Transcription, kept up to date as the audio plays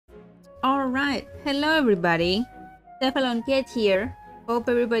Alright, hello everybody, CephalonKet here. Hope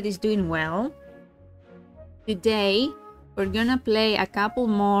everybody's doing well. Today we're gonna play a couple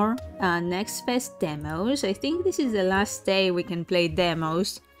more NextFest demos. I think this is the last day we can play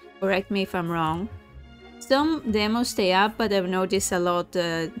demos, correct me if I'm wrong. Some demos stay up, but I've noticed a lot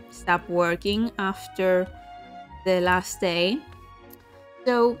stop working after the last day.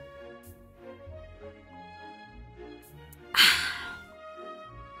 So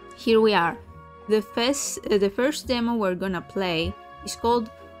here we are. The first demo we're gonna play is called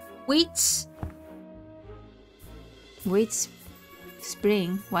WitchSpring.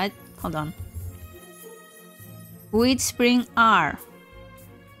 What? Hold on. WitchSpring R.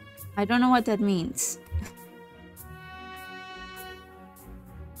 I don't know what that means.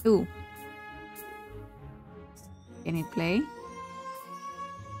 Ooh. Can it play?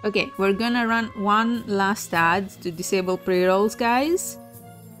 Okay, we're gonna run one last ad to disable pre-rolls, guys.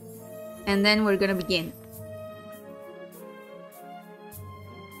 And then we're gonna begin.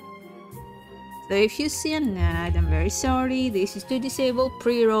 So if you see an ad, I'm very sorry. This is to disable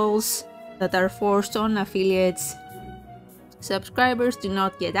pre-rolls that are forced on affiliates. Subscribers do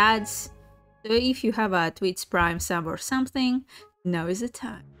not get ads. So if you have a Twitch Prime sub or something, now is the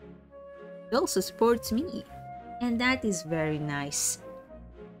time. It also supports me, and that is very nice.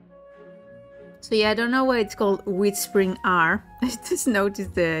 So yeah, I don't know why it's called WitchSpring R. I just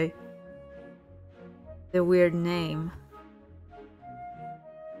noticed the weird name.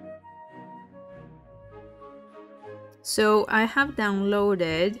 So I have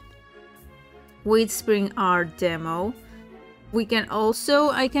downloaded WitchSpring R demo. We can also,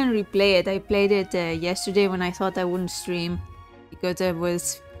 I can replay it. I played it yesterday when I thought I wouldn't stream because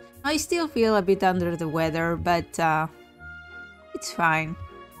I still feel a bit under the weather, but it's fine.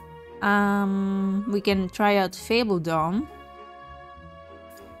 We can try out Fabledom.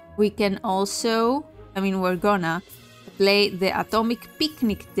 We can also, we're gonna play the Atomic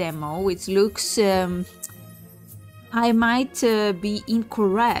Picnic demo, which looks, I might be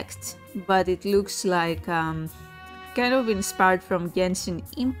incorrect, but it looks like kind of inspired from Genshin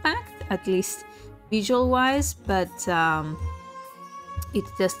Impact, at least visual-wise, but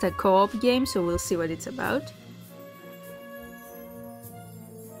it's just a co-op game, so we'll see what it's about.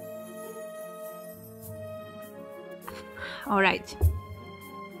 Alright.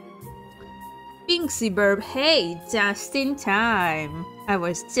 Pinksy Burb, hey, just in time. I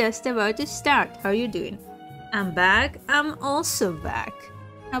was just about to start. How are you doing? I'm back. I'm also back.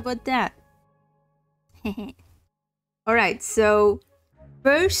 How about that? Alright, so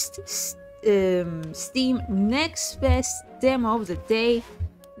first Steam NextFest demo of the day.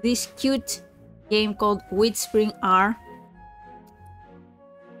 This cute game called WitchSpring R.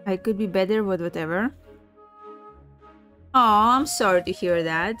 I could be better, but whatever. Oh, I'm sorry to hear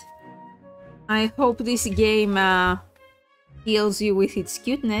that. I hope this game heals you with its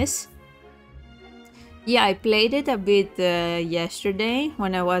cuteness. Yeah, I played it a bit yesterday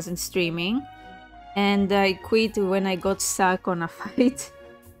when I wasn't streaming. And I quit when I got stuck on a fight.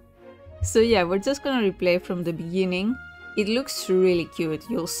 So yeah, we're just gonna replay from the beginning. It looks really cute,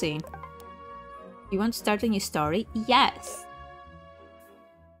 you'll see. You want to start a new story? Yes!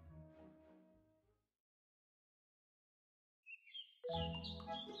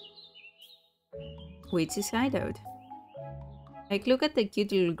 Witch's Hideout. Like, look at the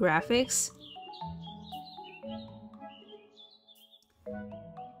cute little graphics.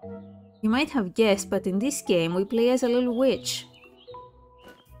 You might have guessed, but in this game we play as a little witch.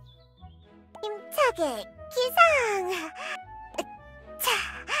 힘차게 기상.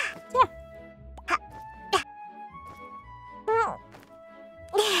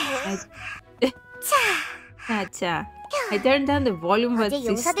 I turned down the volume, but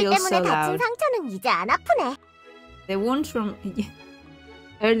it's still so loud. The wounds from...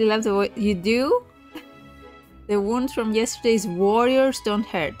 I already love the way you do? The wounds from yesterday's warriors don't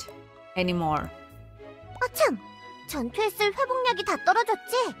hurt anymore. 참, 전투에 쓸 회복약이 다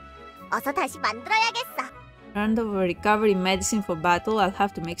떨어졌지? 어서 다시 만들어야겠어. Learned of a recovery medicine for battle. I'll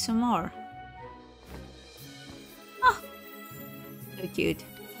have to make some more. Oh, so cute.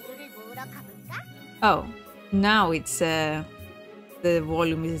 Oh, now it's the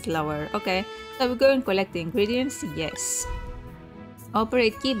volume is lower. Okay, so we go and collect the ingredients. Yes.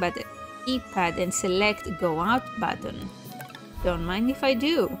 Operate keypad and select Go Out button. Don't mind if I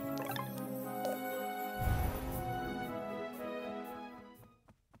do.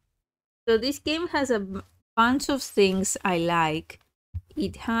 So this game has a bunch of things I like.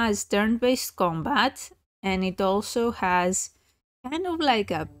 It has turn-based combat, and it also has kind of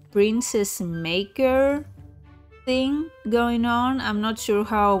like a princess maker thing going on. I'm not sure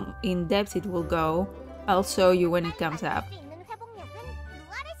how in depth it will go. I'll show you when it comes up.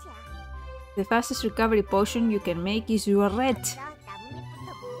 The fastest recovery potion you can make is red.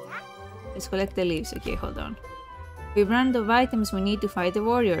 Let's collect the leaves. Okay, hold on. With random items we need to fight the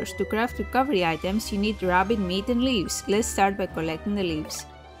warriors. To craft recovery items you need rabbit meat and leaves. Let's start by collecting the leaves.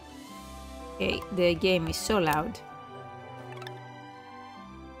 Okay, the game is so loud.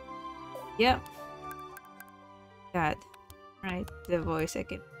 Yep. God. Right, the voice I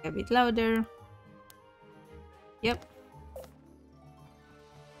can make a bit louder. Yep.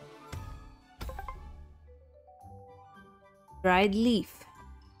 Dried leaf.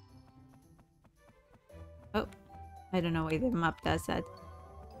 Oh, I don't know why the map does that.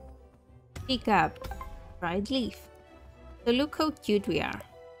 Pick up. Dried leaf. So look how cute we are.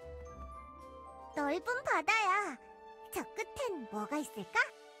 넓은 바다야. 저 끝엔 뭐가 있을까?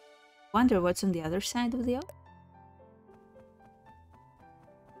 Wonder what's on the other side of the ocean.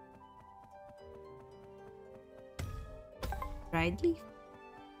 Dried leaf.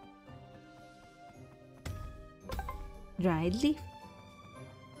 Dried leaf.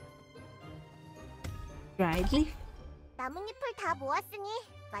 Dried leaf. 나뭇잎을 다 모았으니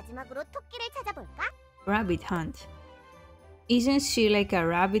마지막으로 토끼를 찾아볼까? Rabbit hunt. Isn't she like a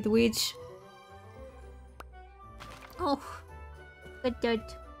rabbit witch? Oh, look at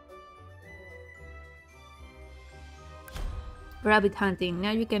that. Rabbit hunting.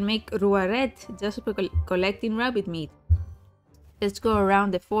 Now you can make red just by collecting rabbit meat. Let's go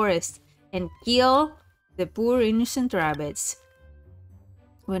around the forest and kill the poor innocent rabbits.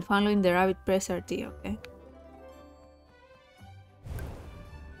 When following the rabbit, press RT, okay?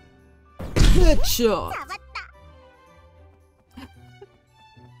 Headshot!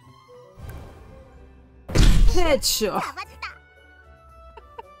 Headshot!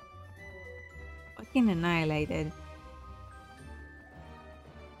 Fucking annihilated.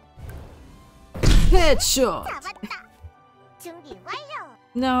 Headshot! 준비 완료.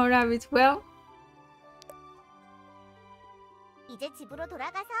 No, rabbit, well. 이제 집으로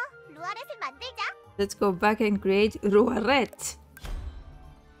돌아가서 루아렛을 만들자. Let's go back and create red.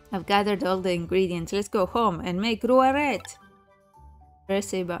 I've gathered all the ingredients. Let's go home and make red.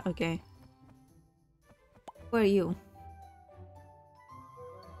 Press A button. Okay. Who are you?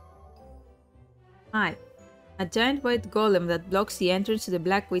 Hi. A giant white golem that blocks the entrance to the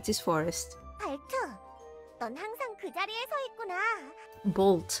Black Witch's forest. 발트, 넌 항상 그 자리에 서 있구나.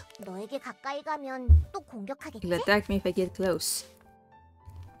 Bolt. 너에게 가까이 가면 또 공격하겠지? He'll attack me if I get close.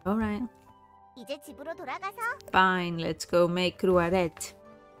 Alright. 이제 집으로 돌아가서 Fine, let's go make red.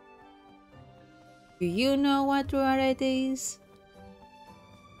 Do you know what red is?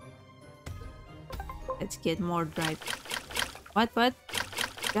 Let's get more dried. What?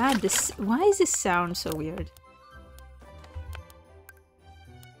 God, this. Why is this sound so weird?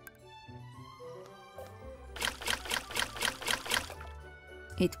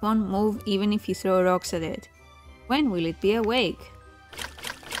 It won't move even if you throw rocks at it. When will it be awake?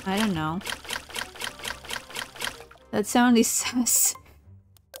 I don't know. That sound is sus.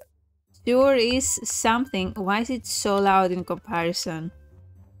 Sure is something. Why is it so loud in comparison?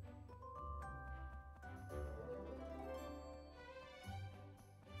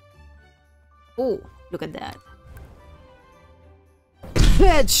 Oh, look at that.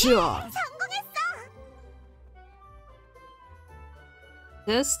 Headshot!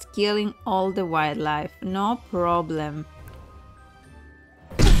 Just killing all the wildlife, no problem.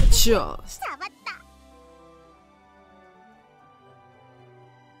 Headshot! 잡았다.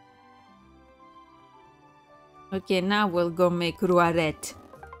 Okay, now we'll go make red.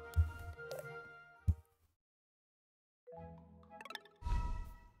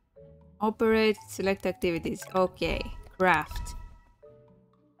 Operate, select activities. Okay, craft.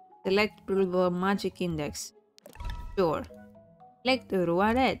 Select magic index. Sure. Select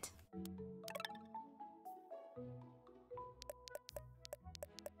red.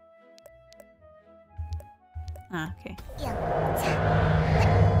 Ah, okay.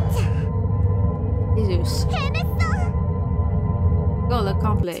 Jesus. Goal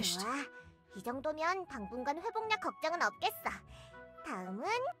accomplished. 좋아. 이 정도면 당분간 회복력 걱정은 없겠어. 다음은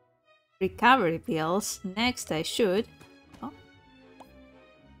Recovery pills. Next, I should. Oh,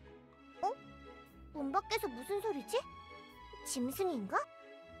 문 밖에서 무슨 소리지? 짐승인가?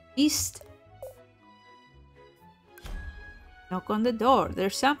 Beast. Knock on the door.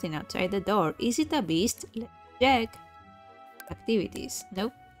 There's something outside the door. Is it a beast? Let's check. Activities.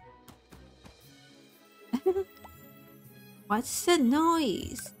 Nope. What's the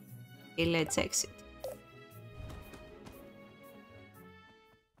noise? Okay, let's exit.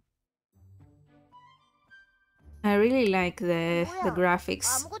 I really like the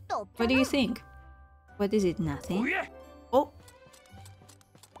graphics. 아무것도 What do you 없잖아. think? What is it? Nothing? Oh!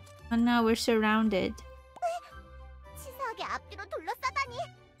 And now we're surrounded. 치사하게 앞뒤로 둘러싸다니.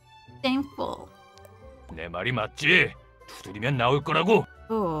 Shameful. 내 말이 맞지? 두드리면 나올 거라고.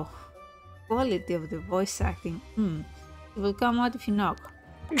 Oh. Quality of the voice acting. It will come out if you knock.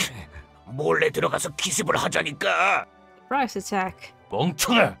 몰래 들어가서 기습을 하자니까. Surprise attack.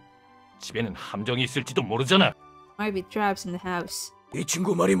 멍청아. 집에는 함정이 있을지도 모르잖아. Might be traps in the house. 이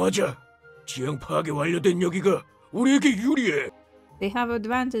친구 말이 맞아. 지형 파악이 완료된 여기가 우리에게 유리해. They have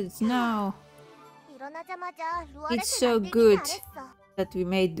advantage now 일어나자마자 It's 루아렛을 so 만들기 good. 잘했어. that we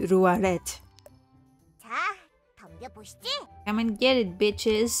made Ruaret. 자, 덤벼보시지. Come and get it,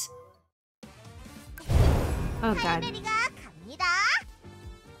 bitches. Oh god. 할메리가 갑니다.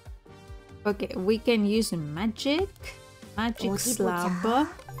 Okay, we can use magic. Magic 어디 slab. 보자.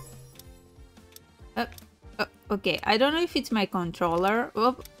 Okay, I don't know if it's my controller.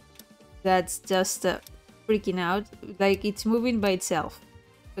 Oh, that's just freaking out. Like it's moving by itself.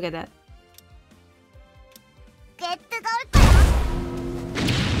 Look at that. 꽤 뜨거울 거야.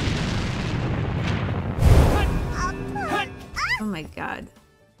 아파. Oh my god.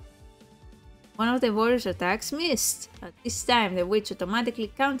 One of the warrior's attacks missed. At this time, the witch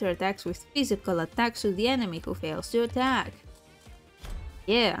automatically counterattacks with physical attacks to the enemy who fails to attack.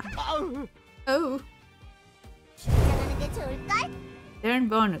 Yeah. Oh. 긴장하는 게 좋을걸? Turn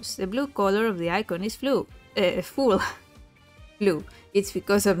bonus. The blue color of the icon is full. Blue. It's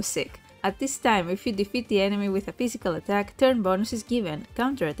because I'm sick. At this time, if you defeat the enemy with a physical attack, turn bonus is given.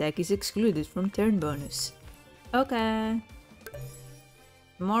 Counterattack is excluded from turn bonus. Okay.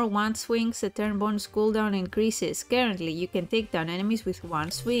 The more one swings, the turn bonus cooldown increases. Currently, you can take down enemies with one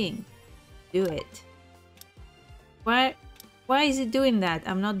swing. Do it. Why is it doing that?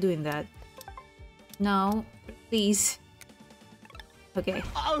 I'm not doing that. No, please. Okay.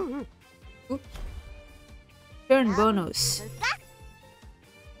 Oop. Turn bonus.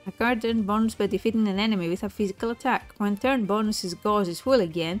 A card turn bonus by defeating an enemy with a physical attack. When turn bonus goes is full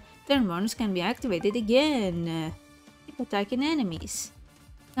again, turn bonus can be activated again. Keep attacking enemies.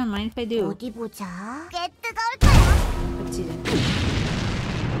 Don't mind if I do. 어디 보자. 꽤 뜨거울 거야. Let's see then.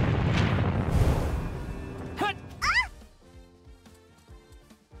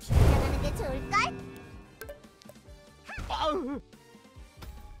 긴장하는 게 좋을걸?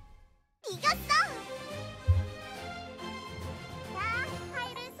 이겼어. 자,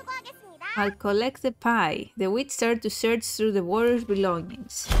 파일을 수거하겠습니다. I'll collect the pie. The witch started to search through the warrior's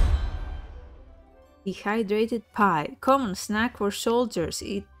belongings. Dehydrated pie. Common snack for soldiers.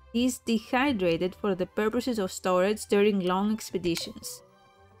 It is dehydrated for the purposes of storage during long expeditions.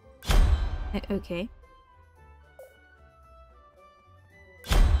 Okay.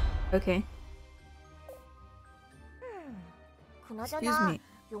 Okay. Excuse 그나저나 me.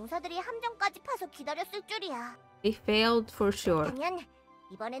 용사들이 함정까지 파서 기다렸을 줄이야. They failed for sure. 그러면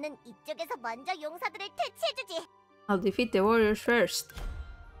이번에는 이쪽에서 먼저 용사들을 퇴치해주지. I'll defeat the warriors first.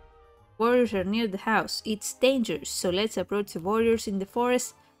 Warriors are near the house. It's dangerous, so let's approach the warriors in the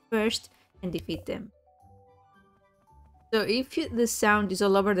forest first and defeat them. So if the sound is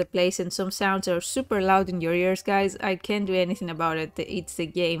all over the place and some sounds are super loud in your ears, guys, I can't do anything about it. It's the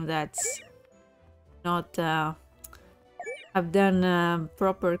game that's not... I've done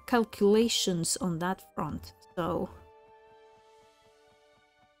proper calculations on that front, so...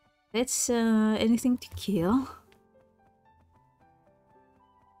 Let's... anything to kill?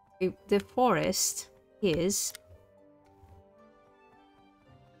 The forest is...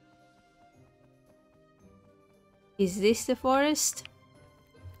 Is this the forest?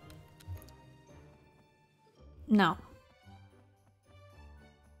 No.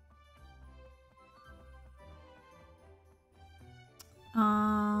 You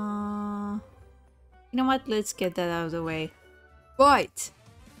know what? Let's get that out of the way. Right!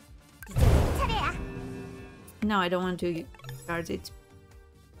 이제 내 차례야. No, I don't want to charge it.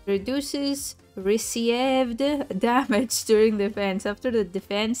 Reduces received damage during defense. After the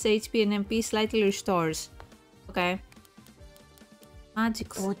defense, HP and MP slightly restores. Okay. Magic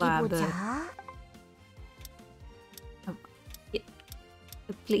어디 slab. 보자.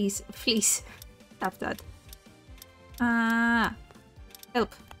 Please, please. Stop that.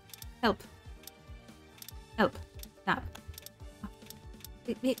 Help. Help. Help. Stop.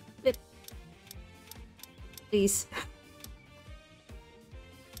 Please.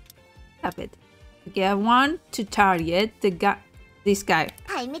 Stop it. Okay, I want to target the guy. This guy.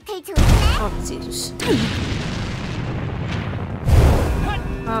 발밑을 조심해. Oh, Jesus.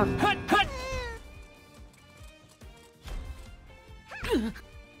 Oh.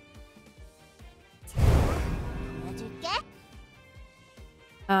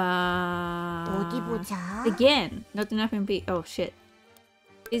 어디 보자. Again, not enough MP. Oh shit.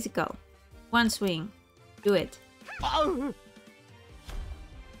 Physical. One swing. Do it.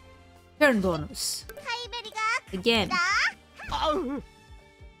 Turn bonus. 하이베리가 Again.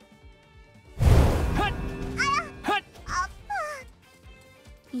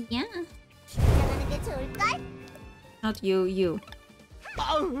 Yeah. 긴장하는 게 좋을걸? Not you, you.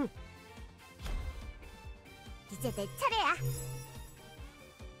 이제 내 차례야.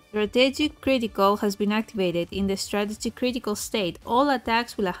 Strategic Critical has been activated. In the Strategy Critical state, all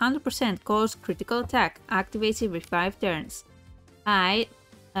attacks will 100% cause critical attack. Activates every 5 turns.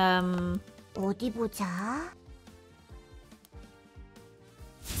 어디 보자.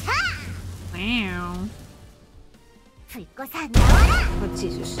 Wow. 불꽃아 나와라. Oh,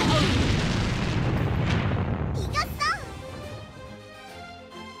 Jesus. 이겼어.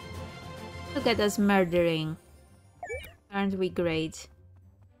 Look at us murdering. Aren't we great?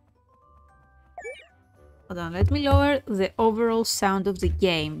 Hold on, let me lower the overall sound of the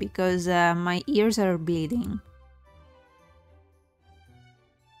game because my ears are bleeding.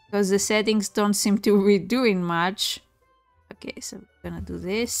 Because the settings don't seem to be doing much. Okay, so we're gonna do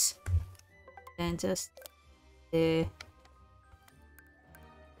this. Then just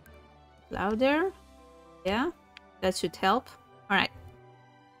louder. Yeah, that should help. Alright.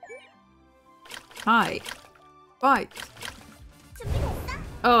 Hi. Fight. 준비됐어?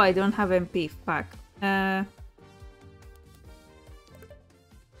 Oh, I don't have MP. Fuck.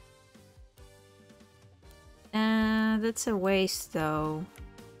 That's a waste though.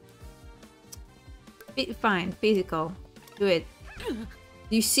 Fine, physical. Do it.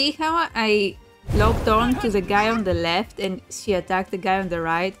 You see how I locked on to the guy on the left and she attacked the guy on the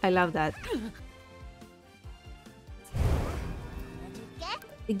right? I love that.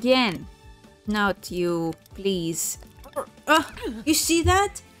 Again. Not you, please. You see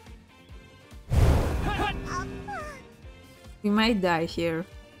that? We might die here.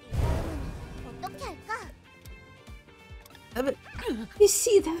 어떻게 할까? But you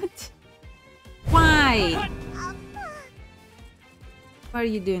see that? Why? Why are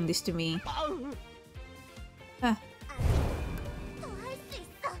you doing this to me? 더할 수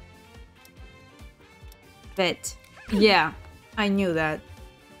있어. Bet. Yeah, I knew that.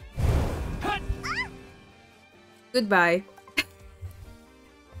 Goodbye.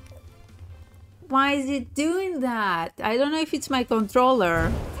 Why is it doing that? I don't know if it's my controller.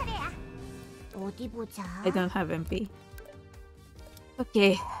 차례야. 어디 보자. I don't have MP.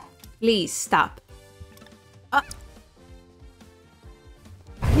 Okay, please stop. Are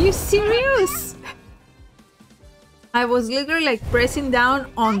you serious? I was literally like pressing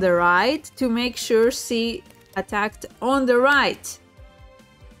down on the right to make sure she attacked on the right.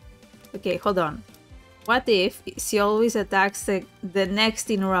 Okay, hold on. What if she always attacks the next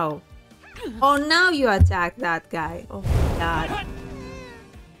in row? Oh, now you attack that guy. Oh my god.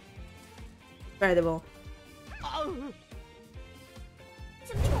 Incredible.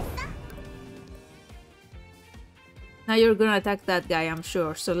 준비됐어? Now you're gonna attack that guy, I'm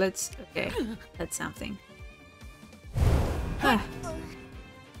sure. So let's... Okay, that's something.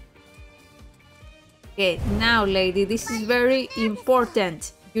 Okay, now lady, this is very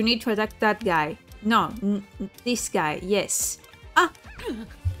important. You need to attack that guy. No, this guy, yes. Ah!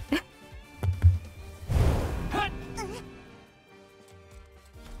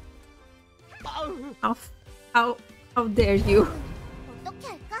 How dare you? 어떻게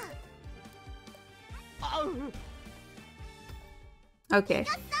할까? Okay.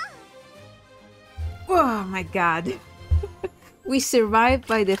 Oh my god. We survived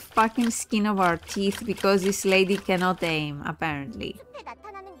by the fucking skin of our teeth because this lady cannot aim, apparently. 숲에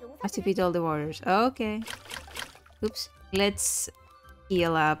나타나는 Must 용사들을 defeat all the warriors. Okay. Oops. Let's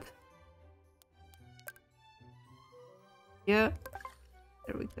heal up. Yeah.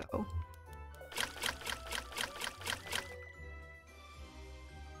 There we go.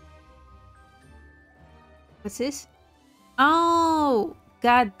 What's this? Oh!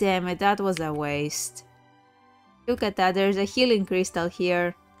 God damn it, that was a waste. Look at that, there's a healing crystal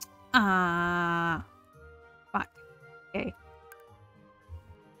here. Ah. Fuck. Okay.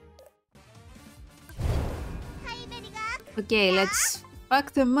 Okay, let's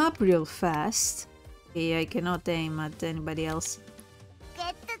fuck them up real fast. Okay, I cannot aim at anybody else.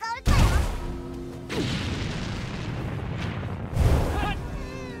 꽤 뜨거울 거야.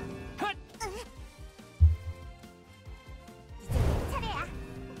 이제 내 차례야.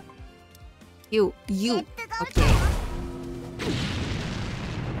 You. 꽤 뜨거울 Okay. 거야.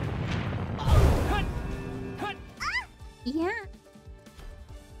 Yeah.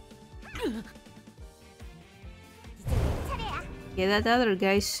 이제 내 차례야. Yeah, that other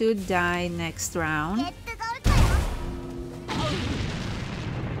guy should die next round. 꽤 뜨거울 거야.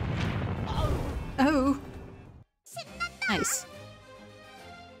 Oh! Nice.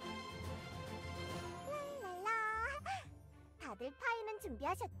 랄랄라. 다들 파이는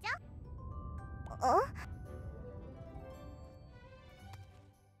준비하셨죠? 어?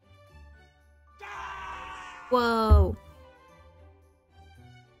 Whoa!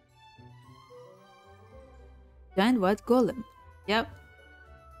 Giant white golem. Yep.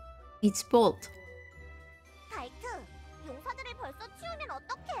 It's Bolt. 다이트, 용사들을 벌써 치우면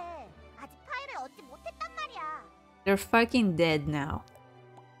어떡해? 아직 파이를 얻지 못했단 말이야. They're fucking dead now.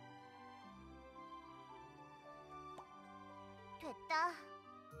 됐다.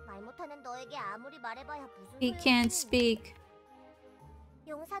 말 못하는 너에게 아무리 말해봐야 무슨 He 소용이 can't 있니? speak.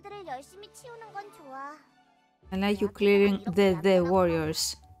 용사들을 열심히 치우는 건 좋아. I like you clearing the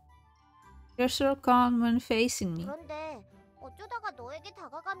warriors. You're so calm when facing me. 그런데 어쩌다가 너에게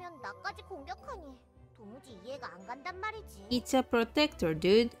다가가면 나까지 공격하니 도무지 이해가 안 간단 말이지. It's a protector,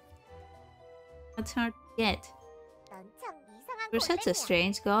 dude. That's hard to get. 넌 참 이상한 You're such a 골렘이야.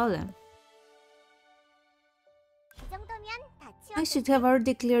 strange golem. 이 정도면 다 I should 치웠겠지? have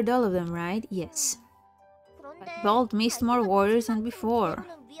already cleared all of them, right? Yes. 그런데 Bolt missed more 다이트가 warriors than 미친 before.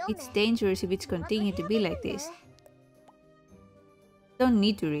 만큼 위험해. It's dangerous if it's 뭐라도 continuing to be like this. 해야겠는데. Don't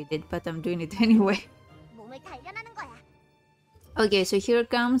need to read it, but I'm doing it anyway. 몸을 단련하는 거야. Okay, so here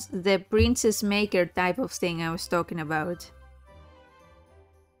comes the princess maker type of thing I was talking about.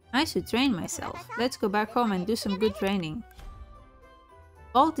 I should train myself. Let's go back home and do some good training.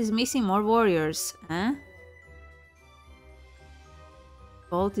 Bolt is missing more warriors, huh?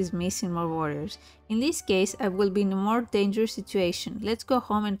 Bolt is missing more warriors. In this case, I will be in a more dangerous situation. Let's go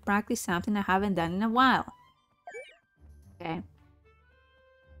home and practice something I haven't done in a while. Okay.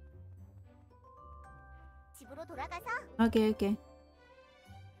 집으로 돌아가서 Okay.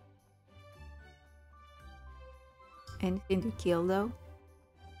 Anything to kill though?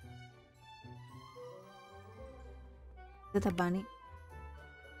 Is that a bunny?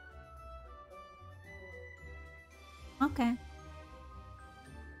 Okay.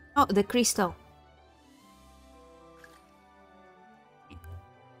 Oh, the crystal.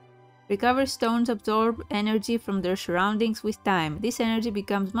 Recover stones absorb energy from their surroundings with time. This energy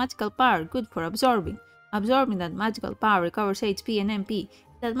becomes magical power, good for absorbing. Absorbing that magical power recovers HP and MP.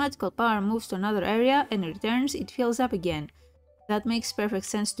 If that magical power moves to another area and returns, it fills up again. That makes perfect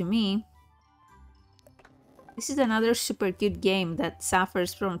sense to me. This is another super cute game that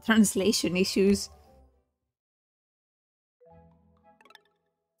suffers from translation issues.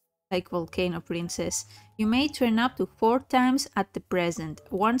 Like Volcano Princess. You may train up to 4 times at the present.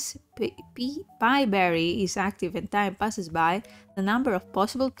 Once Pie Berry is active and time passes by, the number of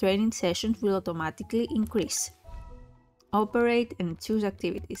possible training sessions will automatically increase. Operate and choose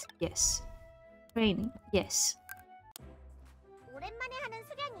activities. Yes. Training. Yes. 오랜만에 하는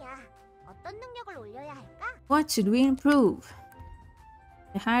수련이야. 어떤 능력을 올려야 할까? What should we improve?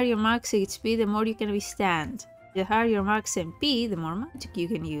 The higher your max HP, the more you can withstand. The higher your max MP, the more magic you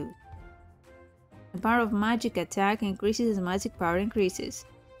can use. The power of magic attack increases as magic power increases.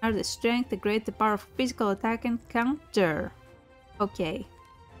 The higher the strength, the greater the power of physical attack and counter. Okay.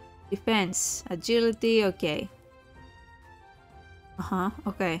 Defense, agility, okay.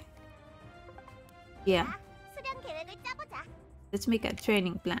 Okay. Yeah. 자, 수련 계획을 짜보자. Let's make a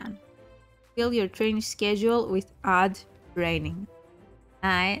training plan. Fill your training schedule with odd training.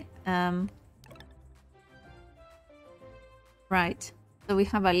 Right. So we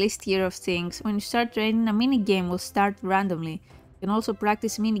have a list here of things. When you start training, a mini game will start randomly. You can also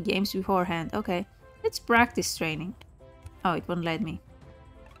practice mini games beforehand. Okay. Let's practice training. Oh, it won't let me.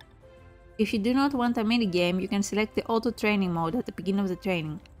 If you do not want a mini game, you can select the auto training mode at the beginning of the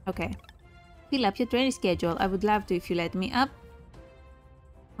training. Okay. Fill up your training schedule. I would love to if you let me up.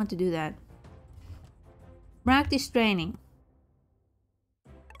 I want to do that. Practice training.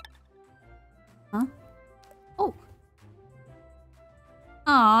 Huh? Oh.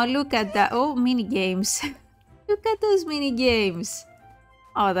 Oh, look at that. Oh, mini games. Look at those mini games.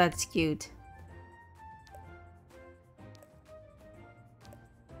 Oh, that's cute.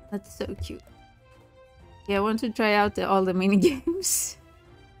 That's so cute. Yeah, I want to try out all the mini games.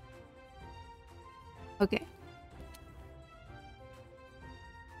 Okay.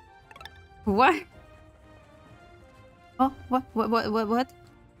 What? Oh, what?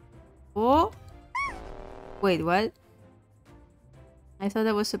 Oh? Wait, what? I thought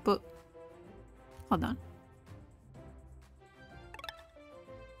I was supposed... Hold on.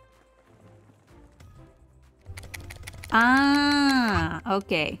 Ah,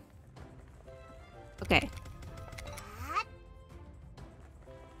 okay. Okay.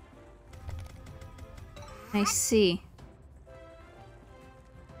 I see.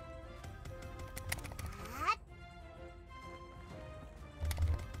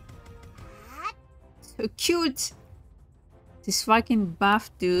 So cute! This fucking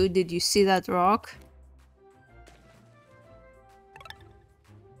buff dude, did you see that rock?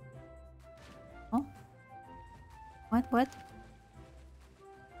 Oh? What?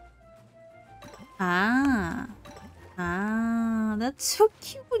 Ah! Ah, that's so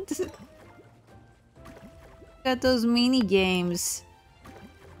cute! Look at those mini games.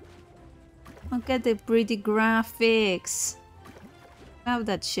 Look at the pretty graphics. Love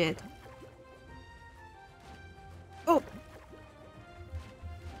that shit. Oh!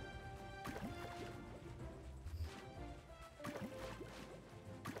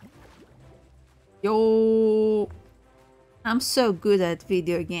 Yo! I'm so good at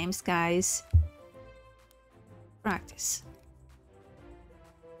video games, guys. Practice.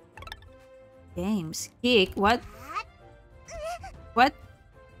 Games. Kick. What? What?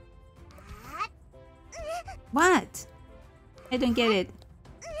 What? I don't get it.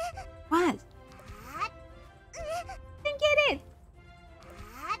 What? I don't get it.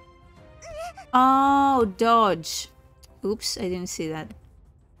 Oh, dodge. Oops, I didn't see that.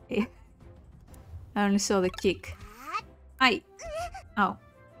 Okay. I only saw the kick. Aye. Oh.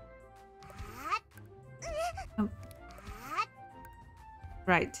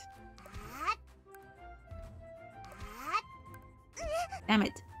 Right. Damn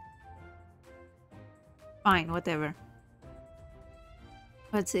it. Fine, whatever.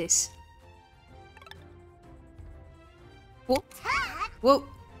 What's this? Whoa. Whoa.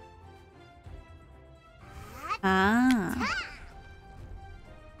 Ah.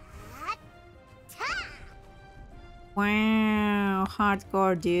 Wow,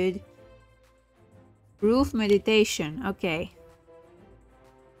 hardcore, dude. Roof meditation. Okay.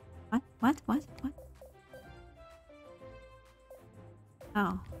 What?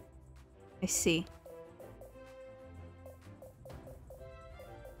 Oh. I see.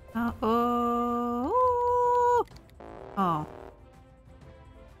 Oh. Oh.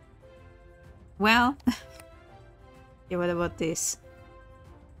 Well. Yeah, what about this?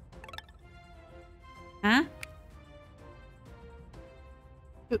 Huh?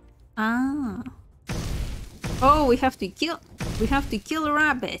 Ah. Oh, we have to kill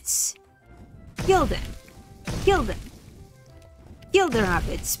rabbits. Kill them. Kill them. Kill the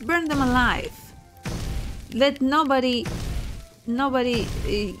rabbits. Burn them alive. Let nobody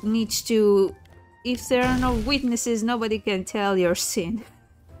needs to, if there are no witnesses, nobody can tell your sin.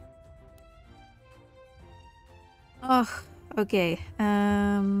 Oh, okay.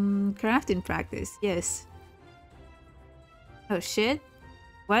 Crafting practice. Yes. Oh shit.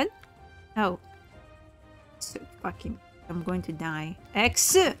 What? Oh. So fucking... I'm going to die.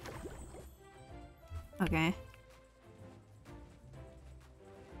 X! Okay.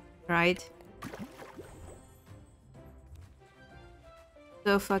 Right.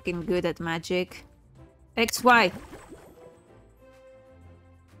 So fucking good at magic. XY!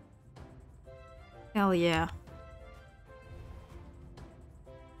 Hell yeah.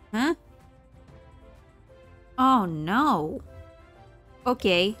 Huh? Oh no.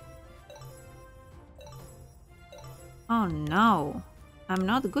 Okay. Oh no. I'm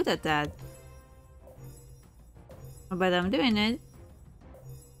not good at that. But I'm doing it.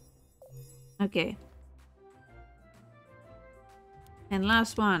 Okay. And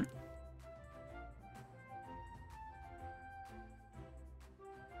last one.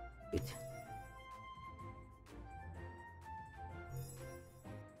 Good.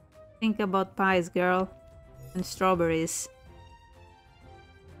 Think about pies, girl. And strawberries.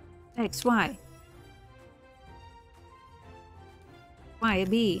 X, Y. Y,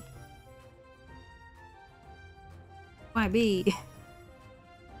 B. Y, B.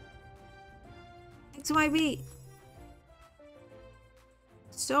 X, Y, B.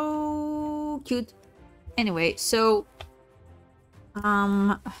 So cute. Anyway, so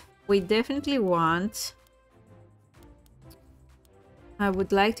we definitely want, I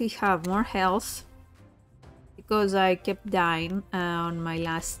would like to have more health because I kept dying on my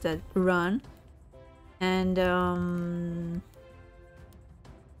last run, and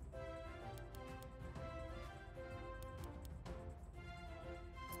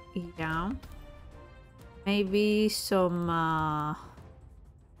yeah, maybe some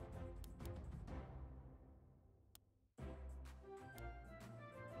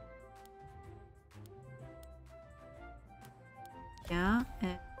yeah,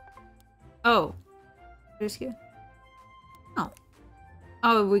 and oh, here's here. Oh,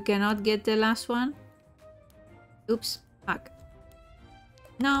 oh, we cannot get the last one. Oops, fuck.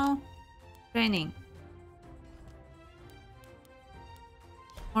 No, training.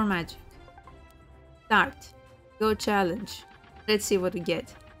 More magic. Start. Go challenge. Let's see what we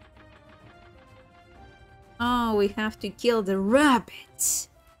get. Oh, we have to kill the rabbits.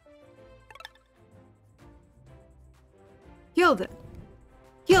 Kill them.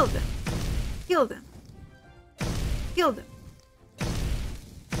 Kill them. Kill them. Kill them.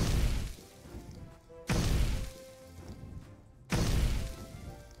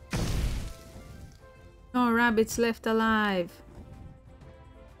 No rabbits left alive.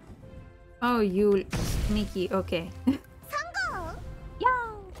 Oh, you sneaky. Okay. 성공!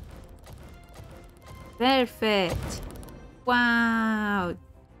 Yeah. Perfect. Wow.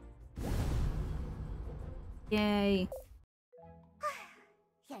 Yay.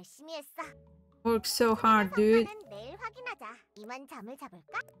 열심히 했어. Worked so hard, dude. 성과는 내일 확인하자. 이만 잠을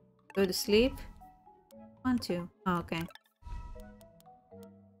잡을까? Go to sleep. 1, 2. Oh, okay.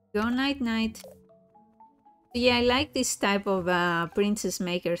 Go night night. Yeah, I like this type of princess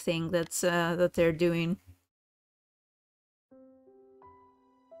maker thing that they're doing.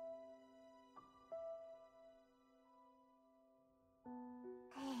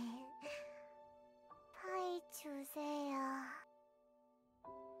 파이 주세요.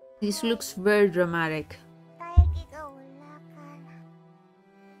 This looks very dramatic. 딸기가 올라간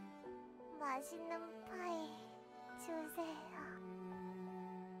맛있는 파이 주세요.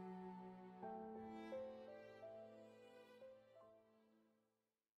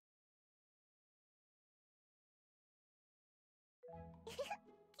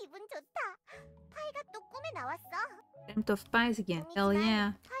 기분 좋다. 파이가 또 꿈에 나왔어. Dreamt of pies again. Hell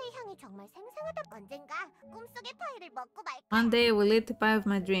yeah. 파이 향이 정말 생생하다. 언젠가 꿈속의 파이를 먹고 말까. One day I will eat the pie of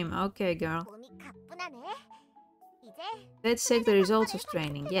my dream. Okay, girl. 몸이 가뿐하네. 이제 Let's check the results of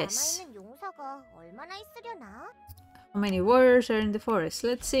training. Yes. 남아있는 용사가 얼마나 있으려나? How many warriors are in the forest?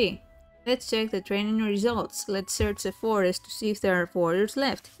 Let's see. Let's check the training results. Let's search the forest to see if there are warriors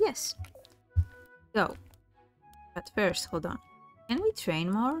left. Yes. Go. But first, hold on. Can we train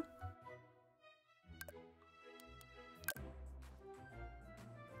more?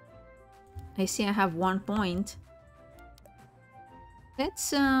 I see I have 1 point.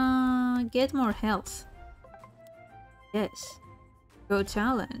 Let's get more health. Yes. Go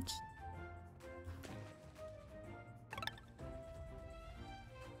challenge.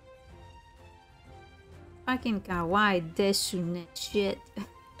 Fucking kawaii desu ne shit.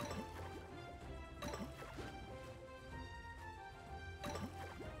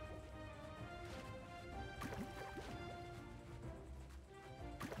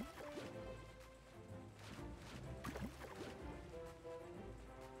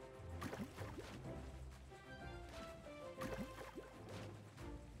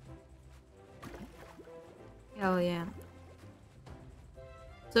 Hell yeah.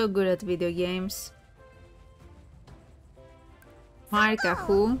 So good at video games. Marika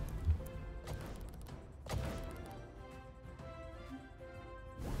who?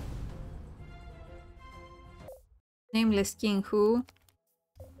 Nameless king who?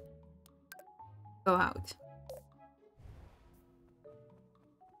 Go out.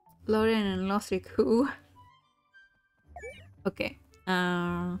 Lauren and Lothric who? Okay.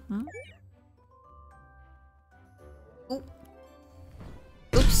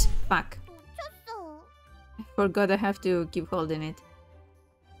 Oops, fuck. 놓쳤어. I forgot I have to keep holding it.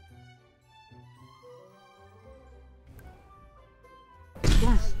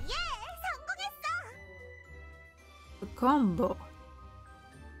 Yeah, 예, 성공했어. a combo.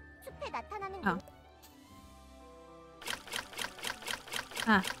 숲에 나타나는 Oh.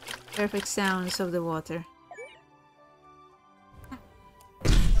 Ah, perfect sounds of the water.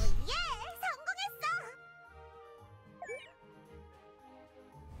 예, 성공했어.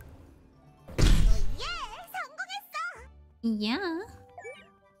 예, 성공했어. Yeah.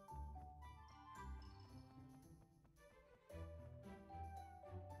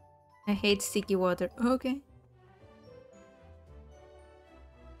 I hate sticky water. Okay.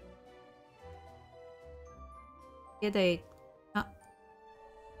 Get a... Oh.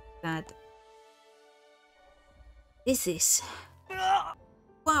 That. This is...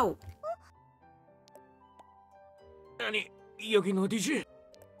 Wow! 아니, 여긴 어디지?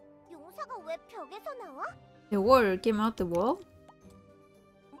 용사가 왜 벽에서 나와? The water came out the wall?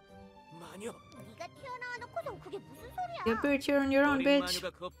 마녀. 네가 튀어나와놓고선 그게 무슨 소리야? You appeared here on your own, 어린 bitch.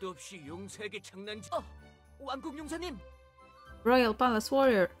 마녀가 겁도 없이 용사에게 장난지. 왕국 용사님. Royal Palace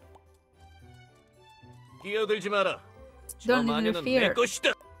Warrior. 끼어들지 마라. 저 Don't 마녀는 내 interfere.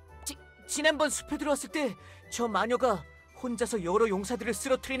 것이다. 지난번 숲에 들어왔을 때 저 마녀가 혼자서 여러 용사들을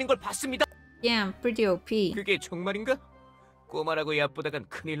쓰러뜨리는 걸 봤습니다. Yeah, I'm pretty OP. 그게 정말인가? 꼬마라고 얕보다간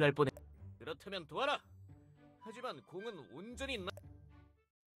큰일 날 뻔해. 그렇다면 도와라. 하지만 공은 온전히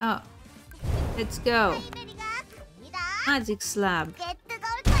Oh, let's go. 파이베리가 갑니다. Magic slab. 꽤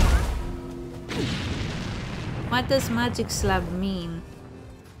뜨거울 거야. What does magic slab mean?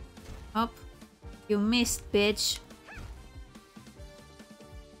 Oh, you missed, bitch.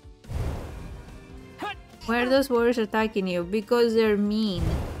 Why are those warriors attacking you? Because they're mean.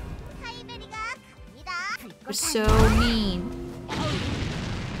 파이베리가 갑니다. You're so mean.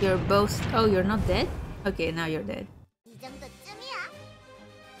 You're both. Oh, you're not dead? Okay, now you're dead. 이 정도쯤이야.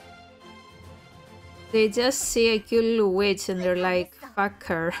 They just see a cute little witch and they're like, fuck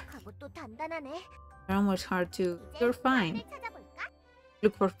her. 갑옷도 단단하네. They're almost hard to. You're fine. 찾아볼까?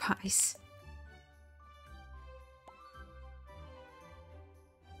 Look for pies.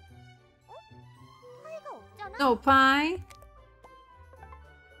 파이가 없잖아. No pie.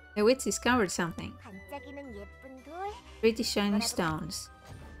 The witch discovered something. 반짝이는 예쁜 돌. Pretty shiny stones.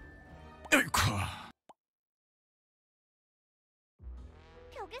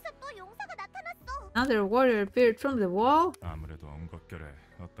 벽에서 또 용사가 나타났어. Another warrior appeared from the wall. 아무래도 엉겁결에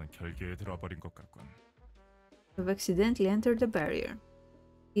어떤 결계에 들어버린 것 같군. You've accidentally entered the barrier.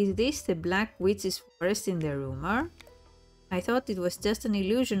 Is this the Black Witch's forest in the rumor? I thought it was just an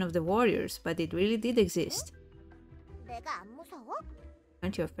illusion of the warriors, but it really did exist. 내가 안 무서워?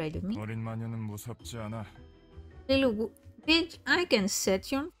 Aren't you afraid of me? 어린 마녀는 무섭지 않아. Little bitch, I can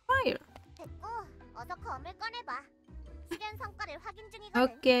set you on fire. 됐고, 어서 검을 꺼내봐. 수련 성과를 확인 중이거든.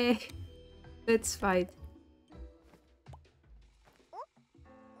 Okay, let's fight.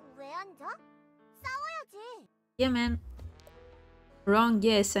 왜 앉아? 싸워야지. Yeah, man. Wrong,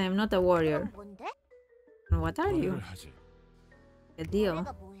 yes, I am not a warrior. 그럼 뭔데? And what are 거래를 you? 하지. A deal.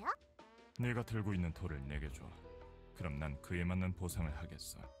 내가 뭐야? 네가 들고 있는 돌을 내게 줘. 그럼 난 그에 맞는 보상을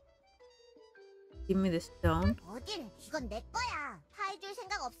하겠어. Give me the stone. 어딜? 이건 내 거야. 파이 줄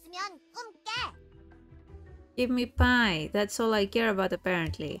생각 없으면 꿈 깨. Give me pie. That's all I care about,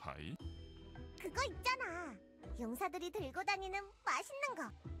 apparently. 하이? 그거 있잖아. 용사들이 들고 다니는 맛있는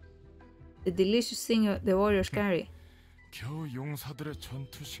거. The delicious thing the warriors carry. 겨우 용사들의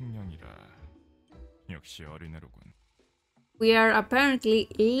전투 식량이라. 역시 어린애로군. We are apparently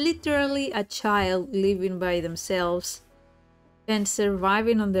literally a child living by themselves and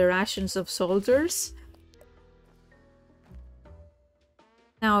surviving on the rations of soldiers.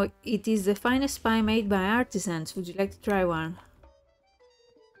 Now, it is the finest pie made by artisans. Would you like to try one?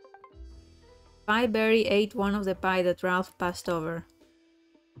 Pieberry ate one of the pie that Ralph passed over.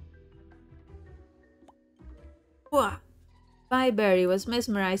 Wow! Pieberry was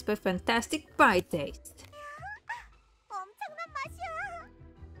mesmerized by fantastic pie taste. 엄청난 맛이야.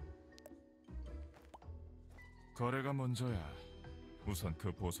 거래가 먼저야. 우선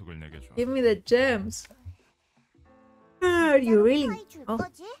그 보석을 내게 줘. Give me the gems. Are you really? 파이 줄 Oh,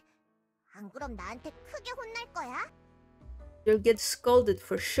 거지? 안 그럼 나한테 크게 혼날 거야? you'll get scolded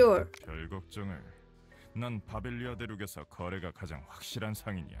for sure. 별 걱정을. 난 바벨리아 대륙에서 거래가 가장 확실한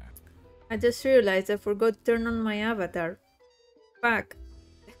상인이야. I just realized I forgot to turn on my avatar. Fuck.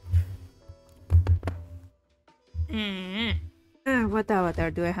 What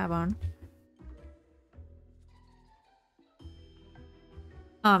avatar do I have on?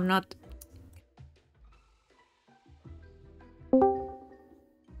 Oh, I'm not.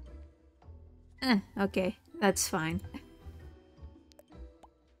 Okay, that's fine.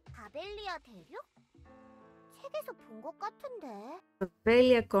 바벨리아 대륙? 책에서 본 것 같은데.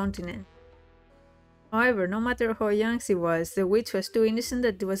 Valia continent. However, no matter how young she was, the witch was too innocent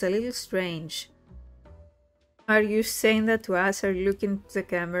that it was a little strange. Are you saying that to us? Are you looking at the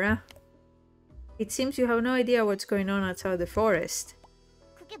camera? It seems you have no idea what's going on outside the forest.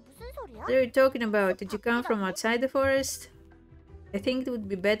 그게 무슨 소리야? What are you talking about? Did you come from outside the forest? I think it would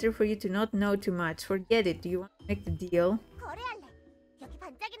be better for you to not know too much. Forget it. Do you want to make the deal? 거래할래. 여기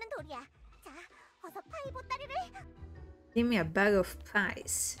반짝이는 돌이야. 자, 어서 파이 보따리를. Give me a bag of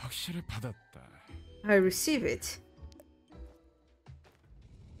pies. 확실히 받았다. I receive it.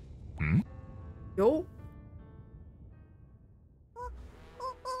 응? Yo.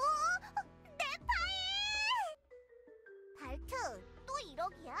 내 파이! 발트, 또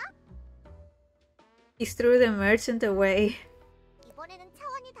 1억이야? He threw the merchant away. 이번에는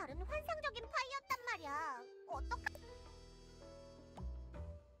차원이 다른 환상적인 파이였단 말이야. 어떡하...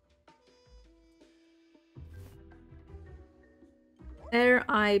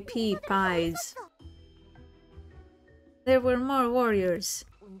 R.I.P. pies. There were more warriors.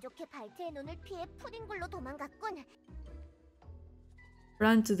 운 좋게 발트의 눈을 피해 푸딩굴로 도망갔군.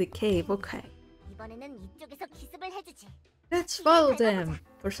 Run to the cave, okay. 이번에는 이쪽에서 기습을 해주지. Let's follow them,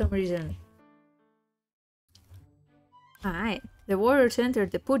 for some reason. Alright, the warriors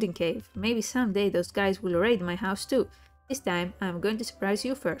entered the pudding cave. Maybe someday those guys will raid my house too. This time, I'm going to surprise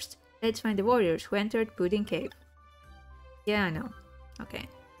you first. Let's find the warriors who entered Pudding Cave. Yeah, I know. Okay.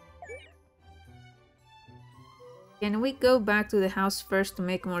 Can we go back to the house first to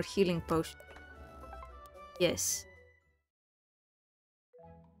make more healing potions? Yes.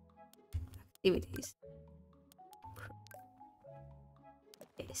 Activities.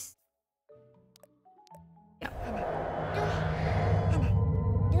 Yes. Yeah.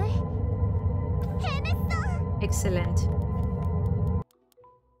 Excellent.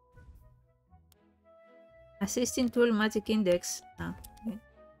 Assisting tool magic index. Ah, okay.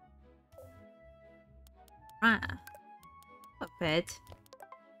 A pet.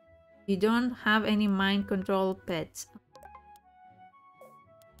 You don't have any mind control pets.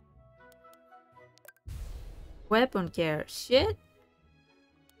 Weapon care. Shit.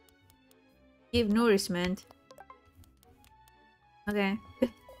 Give nourishment. Okay. Can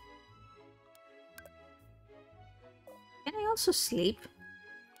I also sleep?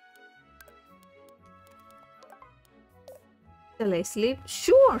 Shall I sleep?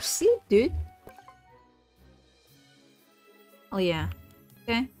 Sure, sleep, dude. Oh yeah.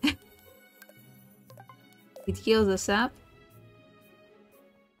 Okay. It heals us up.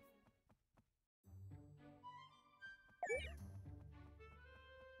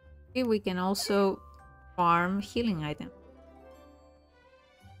 Okay, we can also farm healing items.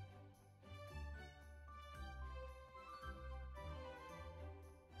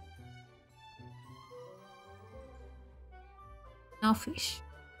 No fish.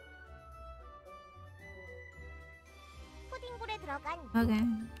 Okay.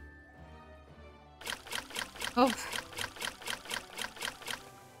 Oh.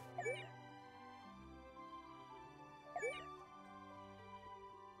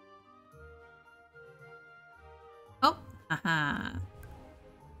 Oh. Haha.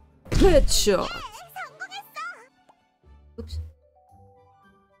 Headshot. Oops.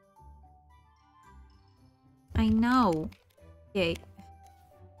 I know. Okay.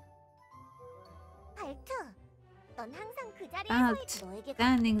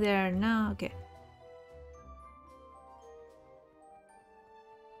 Standing there now. Okay.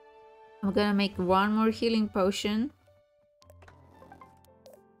 I'm gonna make one more healing potion.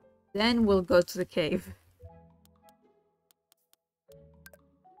 Then we'll go to the cave.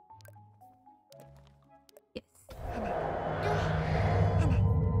 Yes.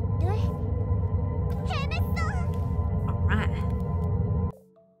 Alright.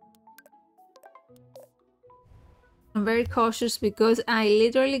 I'm very cautious because I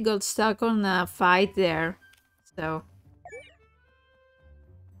literally got stuck on a fight there. So...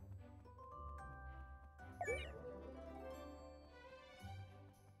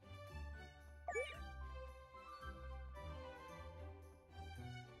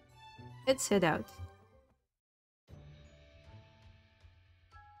 let's head out.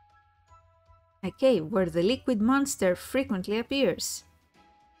 A cave where the liquid monster frequently appears.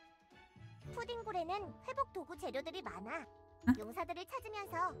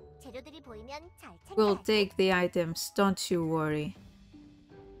 We'll take the items, don't you worry.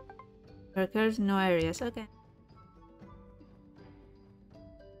 Workers, no areas, okay.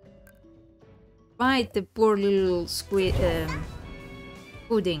 Fight the poor little squid,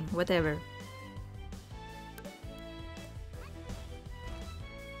 pudding, whatever.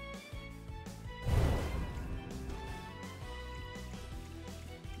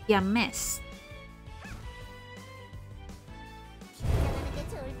 Yeah, mess.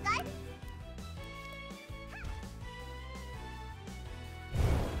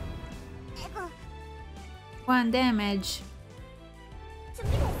 One damage.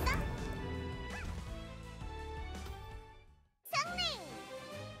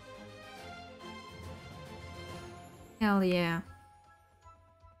 Hell yeah.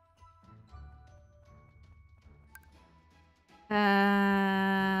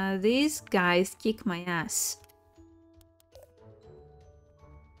 These guys kick my ass.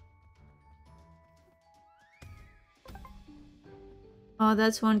 Oh,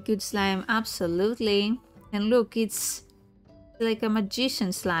 that's one cute slime. Absolutely. And look, it's like a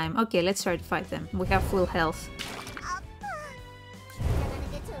magician slime. Okay, let's try to fight them. We have full health.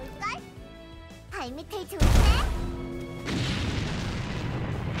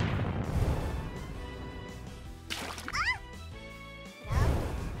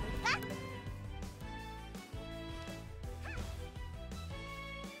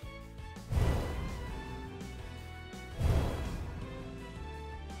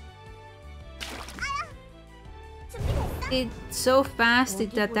 It's so fast,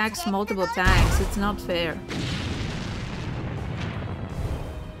 it attacks multiple times. It's not fair.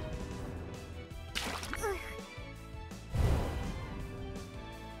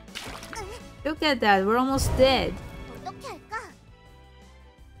 Look at that, we're almost dead. 어떻게 할까?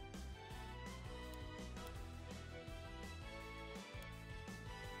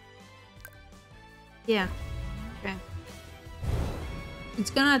 Yeah. Okay.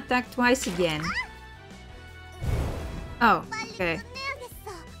 It's gonna attack twice again. Oh, 빨리 okay. 끝내야겠어.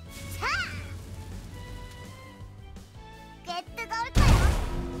 자! 꽤 뜨거울 거야.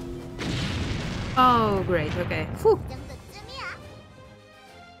 Oh, great. Okay. Whew. 이 정도쯤이야.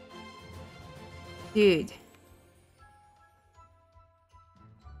 Dude.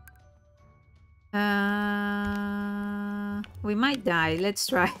 We might die. Let's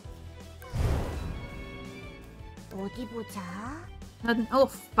try. 어디 보자. Oh,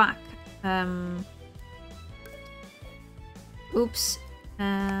 fuck. Oops.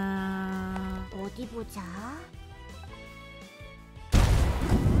 어디 보자.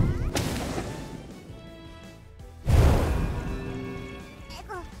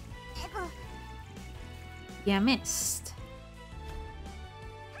 에고. Yeah, missed.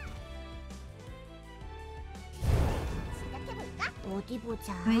 시작해볼까? 어디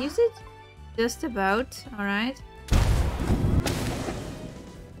보자. Can I use it? Just about. Alright.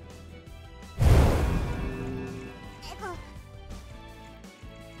 에고.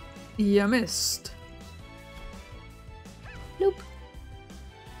 Yeah, missed. Nope.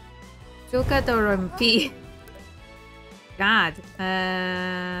 Look at our MP. God.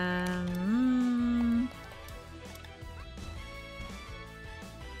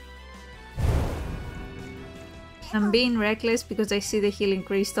 I'm being reckless because I see the healing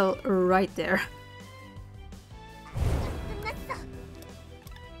crystal right there. 끝났어.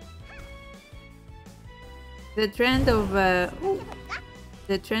 The trend of 해볼까?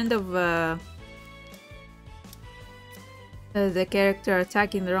 the trend of the character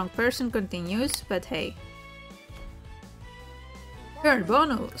attacking the wrong person continues, but hey. Turn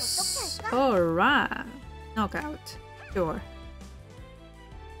bonus! Alright! Knockout. Sure.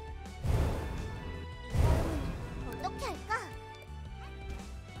 어떻게 할까?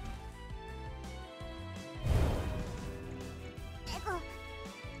 에고.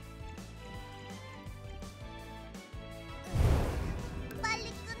 빨리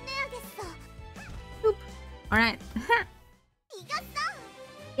끝내야겠어. Alright. 이겼어.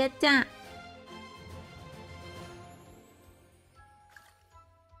 Yatta!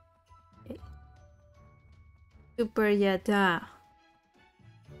 Super Yatta.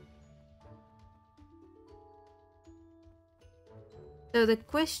 So the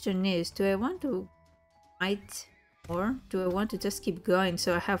question is, do I want to fight or do I want to just keep going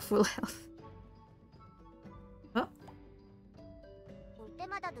so I have full health? Oh, 볼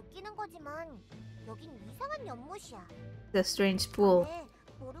때마다 느끼는 거지만 여긴 이상한 연못이야. the strange pool. 근데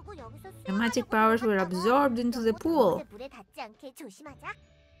모르고 여기서 The magic 수영하려고 powers were 들어갔다가 absorbed into the 너무 pool. 더워서 물에 닿지 않게 조심하자.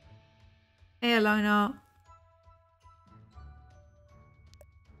 Hey, Alona.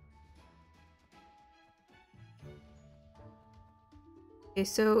 Okay,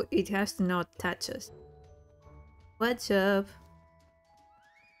 so it has to not touch us. What's up?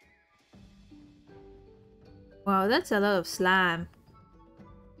 Wow, that's a lot of slime.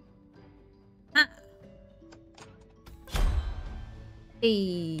 Ah.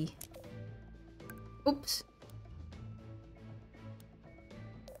 Hey. Oops.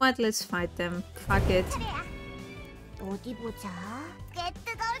 What? Let's fight them. Fuck it. 차례야. 어디 보자. 꽤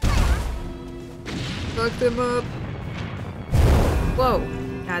뜨거울 거야. Fuck them up. Whoa.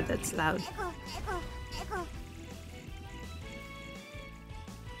 God, that's loud. 에고.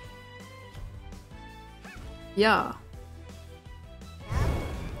 Yeah.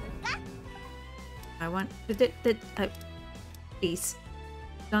 볼까? I want please.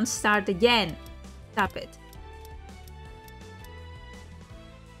 Don't start again. Stop it.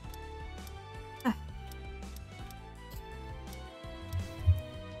 Ah.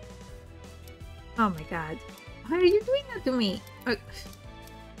 Oh my god. Why are you doing that to me? I'm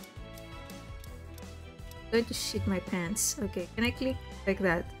going to shit my pants. Okay, can I click like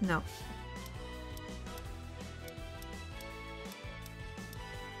that? No.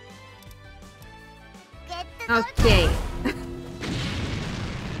 꽤 뜨거울 Okay.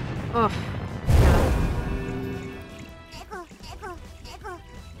 Oh. God. 에고.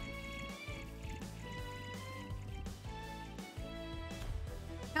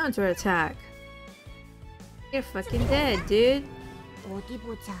 Counter attack. You're fucking dead, dude. 어디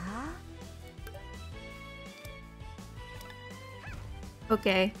보자.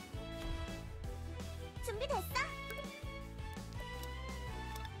 Okay. 준비됐어?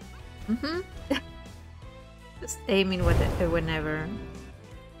 Just aiming whenever.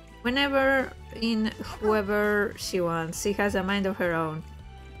 Whenever in whoever she wants. She has a mind of her own.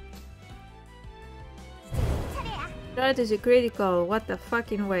 Strategy critical. What a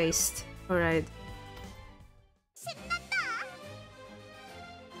fucking waste. Alright.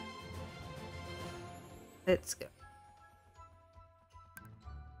 Let's go.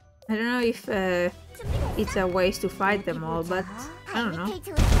 I don't know if it's a waste to fight them all, but I don't know.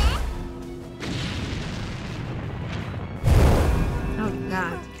 Oh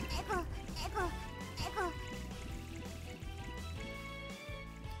god.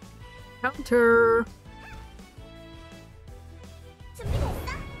 Counter!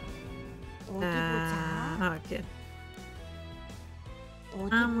 Okay.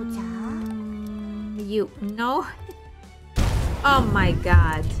 You no. Oh my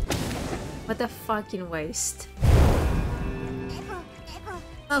god. What a fucking waste.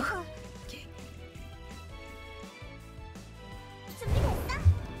 Oh. Okay.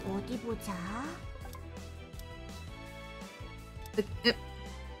 어디 보자.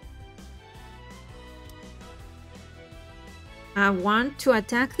 I want to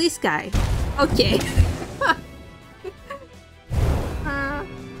attack this guy. Okay.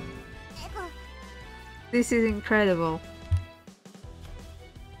 This is incredible.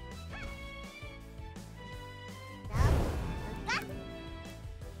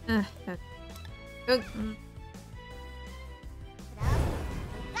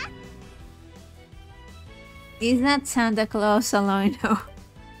 Is that Santa Claus alone? No.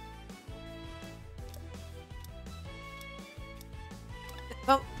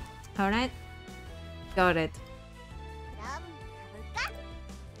 Oh, alright. Got it.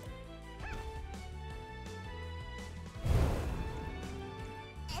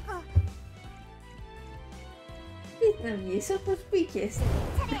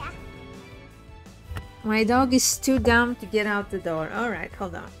 My dog is too dumb to get out the door. Alright,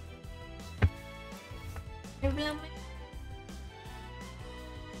 hold on.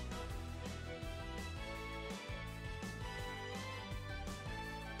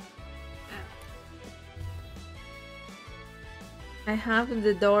 I have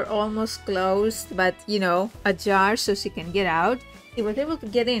the door almost closed, but you know, ajar so she can get out. She was able to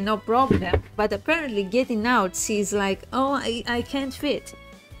get in, no problem, but apparently getting out, she's like, oh, I can't fit.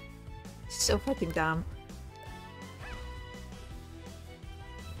 So fucking dumb.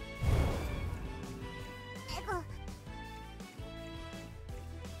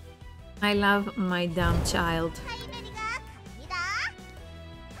 I love my dumb child.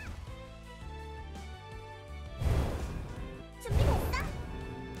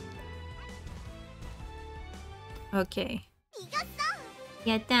 Okay.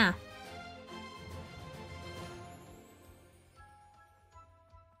 야다.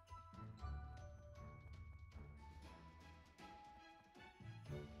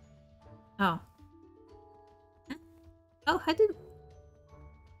 Oh. Huh? Oh, I didn't.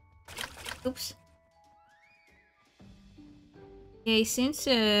 Oops. Okay, since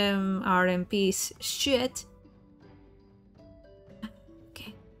RMP is shit.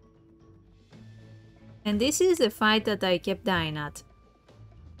 Okay. And this is the fight that I kept dying at.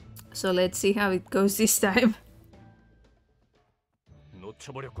 So let's see how it goes this time.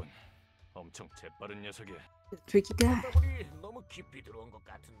 놓쳐버렸군. 엄청 재빠른 녀석이야. Tricky guy. 너무 깊이 들어온 것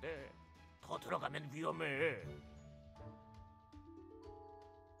같은데 더 들어가면 위험해.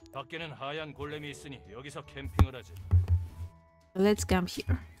 밖에는 하얀 골렘이 있으니 여기서 캠핑을 하지. Let's camp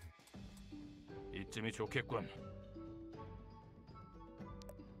here. 이쯤이 좋겠군.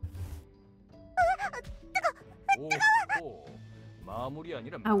 오, 마무리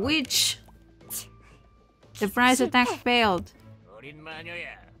아니라 A witch. The prize attack failed. 어린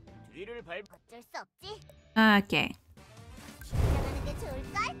마녀야. 뒤를 밟. 어쩔 수 없지. Okay. 긴장하는 게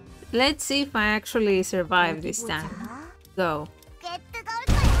좋을걸? Let's see if I actually survive this time. Go. 꽤 뜨거울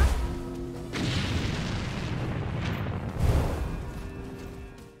거야.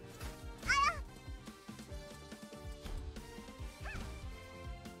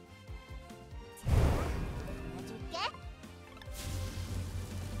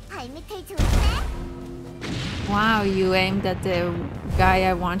 발밑을 조심해. Wow, you aimed at the guy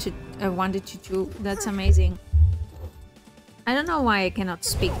I wanted you to. That's amazing. I don't know why I cannot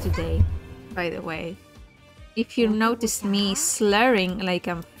speak today, by the way. If you noticed me slurring like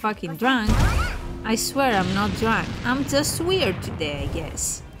I'm fucking drunk, I swear I'm not drunk. I'm just weird today, I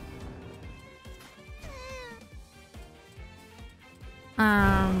guess.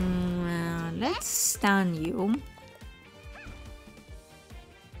 Let's stun you.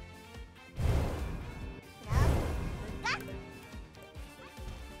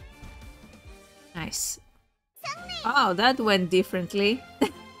 Nice. Oh, that went differently.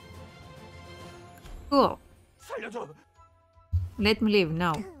 Cool. 살려줘. Let me leave.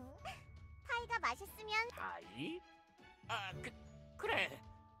 No. 파이가 맛있으면 파이?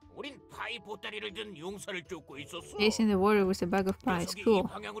 우린 파이 보따리를 든 용사를 쫓고 있었어. Chasing the warrior with a bag of pies. 녀석이 이 Cool.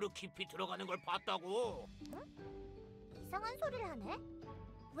 방향으로 깊이 들어가는 걸 봤다고. 이상한 소리를 하네.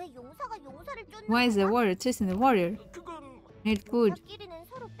 왜 용사가 용사를 쫓는 Why is the 거야? warrior chasing the warrior? 그건 Need food. 용사끼리는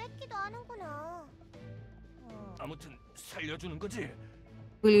서로 뺏기도 하는구나. 아무튼 살려주는 거지.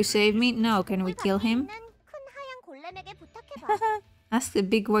 Will you save me? No. Can we 우리 kill 밖에 him? 있는 큰 하얀 골렘에게 부탁해봐. Ask the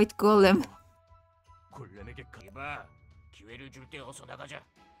big white golem. 골렘에게 봐. 기회를 줄 때 어서 나가자.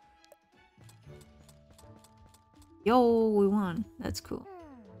 Yo, we won. That's cool.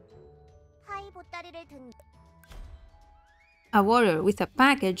 파이 보따리를 든 A warrior with a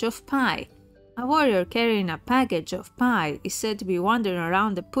package of pie. A warrior carrying a package of pie is said to be wandering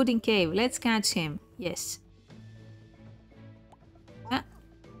around the pudding cave. Let's catch him. Yes.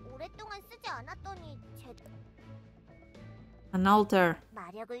 오랫동안 쓰지 않았더니 An altar.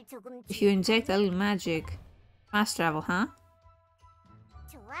 마력을 조금 If you inject a little magic. Fast travel, huh?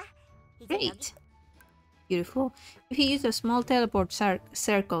 좋아. 이제 Great. Beautiful. If you use a small teleport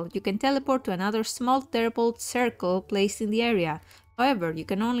circle, you can teleport to another small teleport circle placed in the area. However, you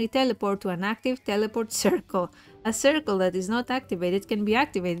can only teleport to an active teleport circle. A circle that is not activated can be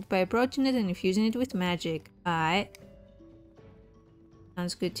activated by approaching it and infusing it with magic. Bye.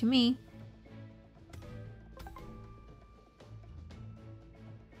 Sounds good to me.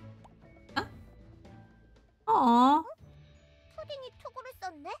 Huh? Aww. 푸딩이 투구를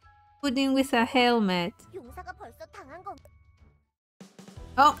썼네. Pudding with a helmet. 용사가 벌써 당한 거.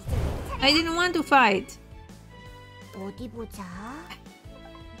 Oh, I didn't want to fight. 어디 보자.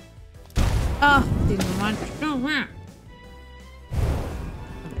 Oh, didn't want to.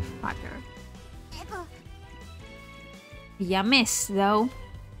 Motherfucker. 에고. You missed, though.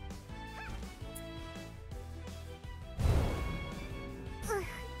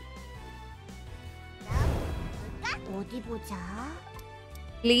 어디 보자.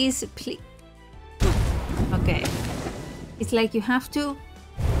 Please, please. Okay. It's like you have to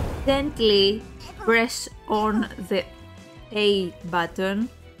gently press on the A button.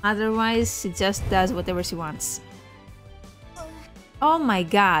 Otherwise, it just does whatever she wants. Oh my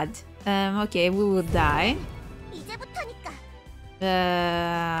god. Okay, we will die. 이제부터니까.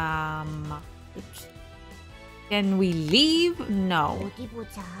 Oops. Can we leave? No. 어디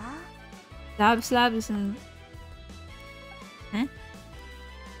보자. Slabs and... Huh?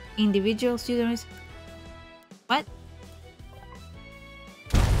 Individual students... What?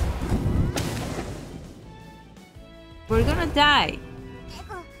 We're gonna die.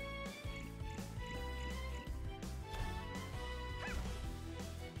 에고.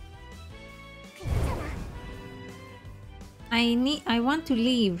 괜찮아. I want to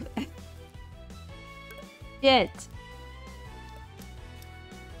leave. Shit.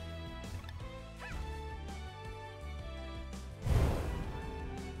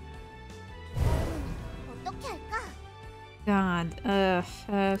 어떻게 할까? God.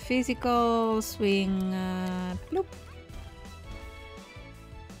 Physical swing. Bloop.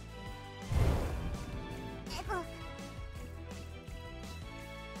 에고.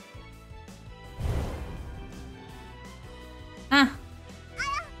 Ah.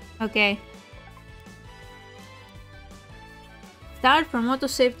 Okay. Start from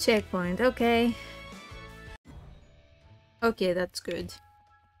autosave checkpoint. Okay. Okay, that's good.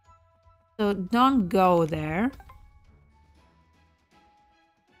 So don't go there.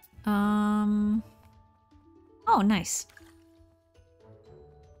 Oh, nice.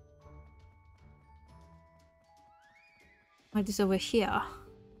 What is over here?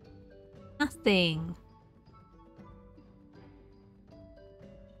 Nothing.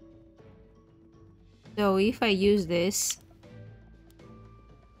 So if I use this,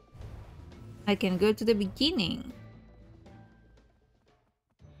 I can go to the beginning.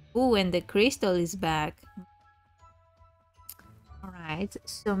 Ooh, and the crystal is back. Alright,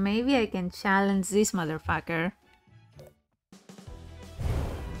 so maybe I can challenge this motherfucker.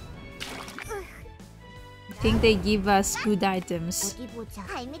 I think they give us good items. 어디 보자.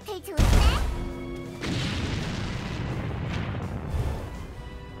 발밑을 조심해.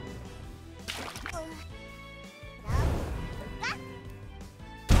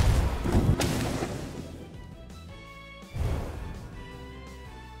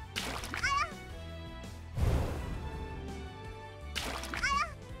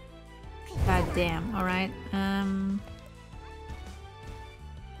 God damn, alright.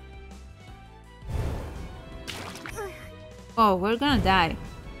 Oh, we're gonna die.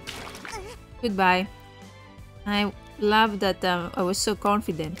 Goodbye. I love that I was so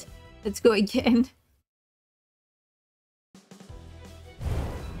confident. Let's go again.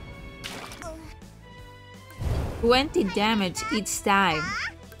 $20 damage each time.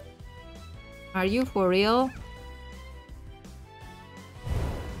 Are you for real?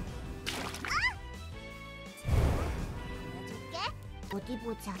 보여줄게. 어디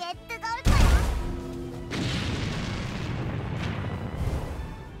보자. 꽤 뜨거울 거야.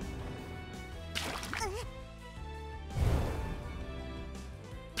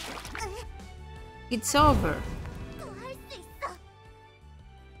 It's over. 더 할 수 있어.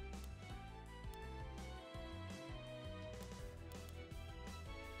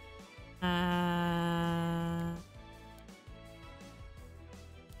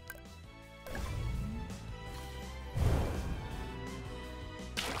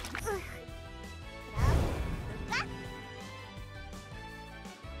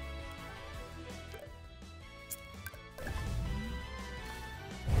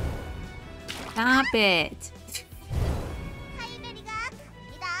 Stop it. 하이베리가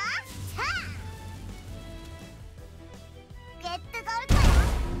갑니다. 자! 꽤 뜨거울 거야.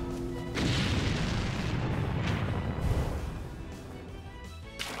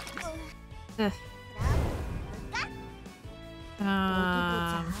 Ugh. 그럼 볼까?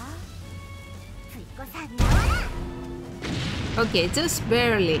 Um, 불꽃 나와라. okay, just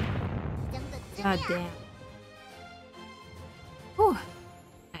barely. 이 정도쯤이야. God damn. Whew.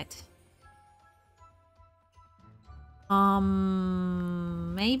 Right.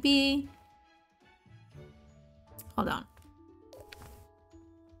 Maybe. Hold on.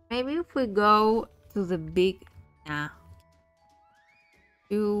 Maybe if we go to the big. Nah.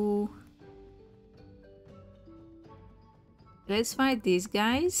 Let's fight these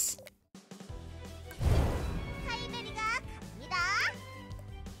guys. 하이베리가 갑니다.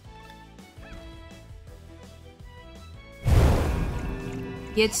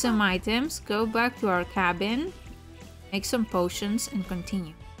 Get some items, go back to our cabin, make some potions, and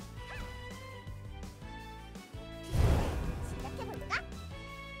continue. 시작해볼까?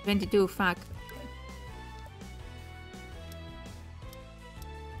 22, fuck.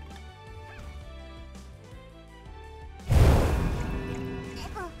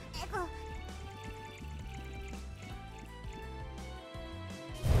 에고, 에고.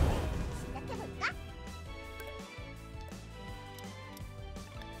 시작해볼까?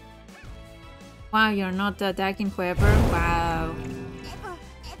 Wow, you're not attacking whoever? Wow. 에고,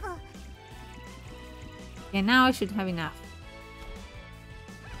 에고. Okay, now I should have enough.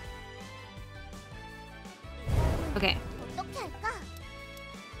 Okay. 어떻게 할까?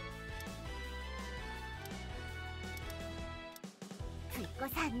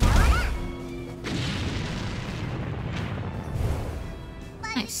 불꽃 나와라.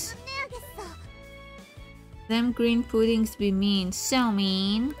 빨리 Nice. 끝내야겠어. Them green puddings be mean. So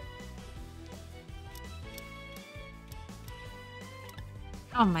mean.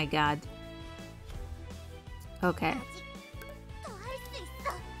 Oh my god. Okay. 아직 더 할 수 있어.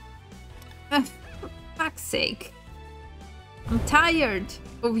 For fuck's sake. I'm tired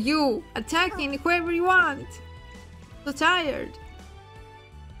of you attacking whoever you want. So tired.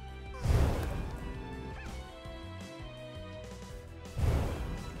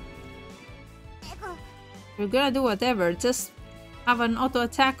 에고. You're gonna do whatever. Just have an auto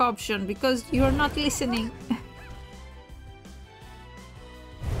attack option because you're not listening.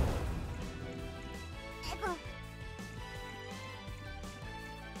 에고.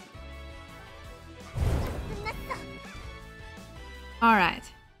 끝났어.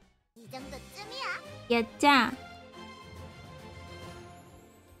 Alright. 이 정도쯤이야. Yeah.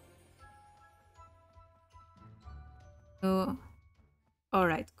 Oh.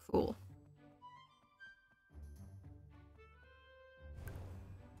 Alright, cool.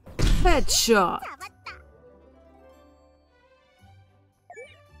 Headshot! 잡았다.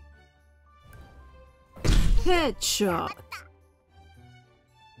 Headshot!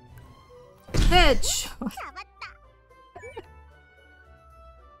 Headshot! 잡았다.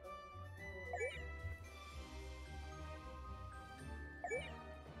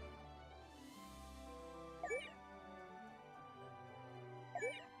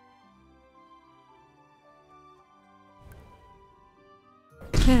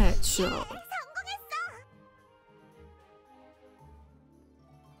 Headshot! 성공했어.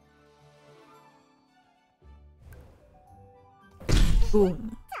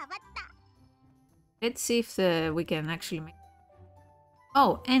 Boom. 잡았다. Let's see if we can actually make...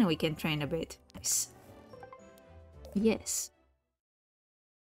 Oh, and we can train a bit. Nice. Yes.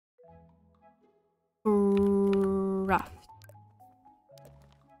 Craft.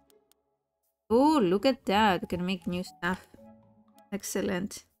 Oh, look at that. We can make new stuff.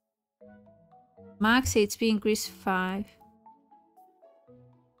 Excellent. Max HP increase 5.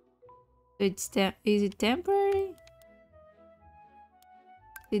 So it's is it temporary?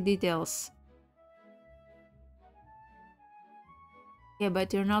 The details. Yeah,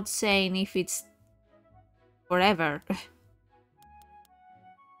 but you're not saying if it's forever.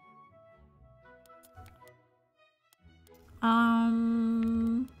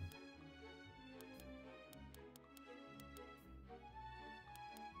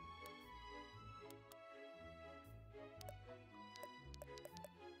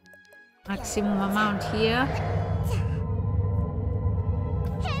 Maximum amount here.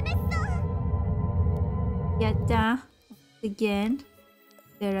 Yatta. Again.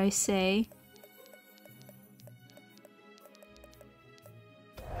 Dare I say.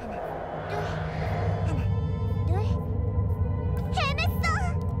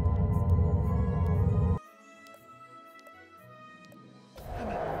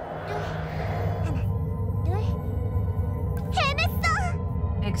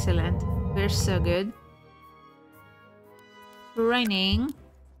 Excellent. We're so good. Raining.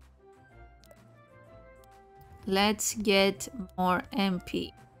 Let's get more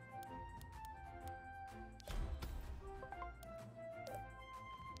MP.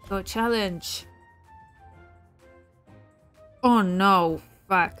 Go challenge. Oh no.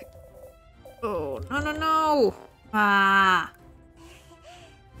 Fuck. Oh no no no. Ah.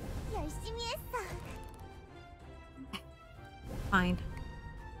 열심히 했어. Fine.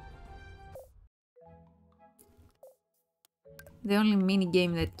 The only mini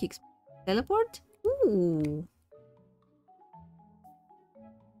game that kicks teleport? Ooh.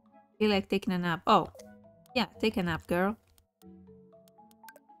 Feel like taking a nap. Oh. Yeah, take a nap, girl.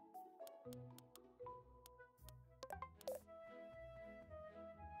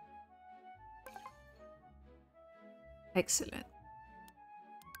 Excellent.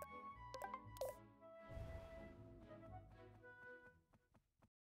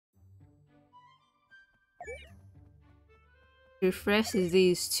 Refreshes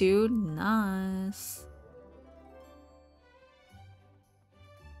these two. Nice.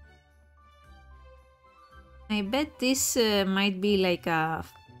 I bet this might be like a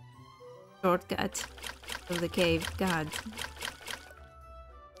shortcut of the cave. God.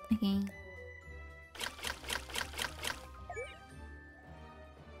 Okay.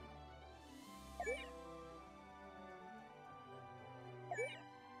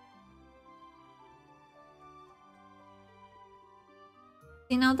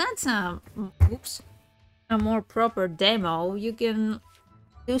 You know, that's a more proper demo. You can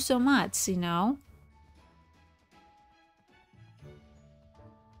do so much, you know.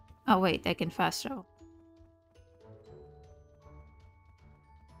 Oh wait, I can fast travel.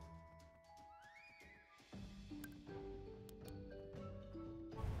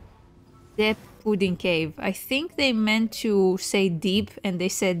 Depth Pudding Cave. I think they meant to say deep and they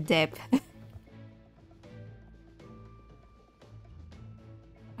said depth.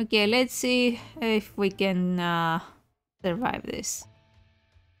 Okay, let's see if we can survive this.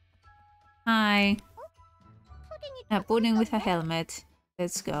 Hi. Pudding with a helmet.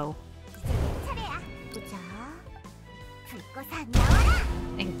 Let's go.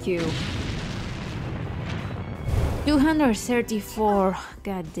 Thank you. 234.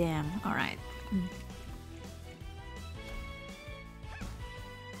 God damn. All right.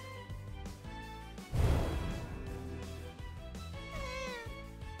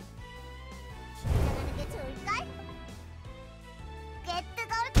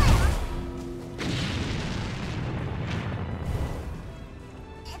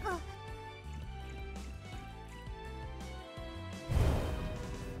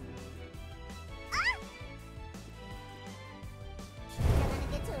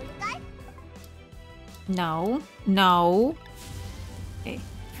 No, no. Okay.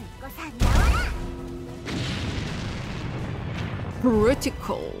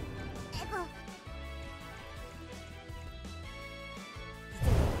 Critical.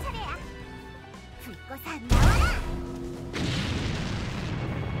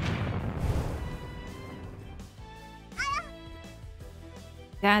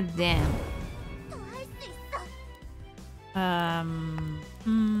 God damn.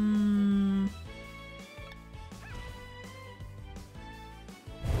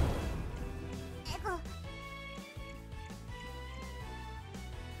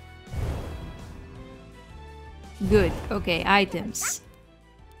 Good. Okay, items.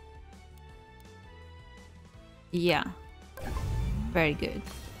 Yeah. Very good.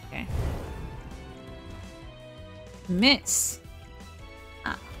 Okay. Miss.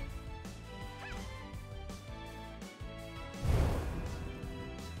 Ah.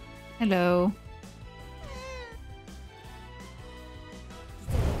 Hello.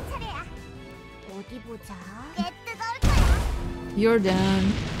 You're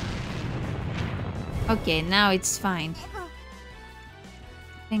done. Okay, now it's fine.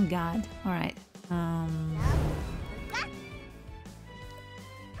 Thank God. Alright.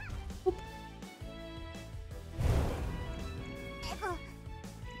 Oop.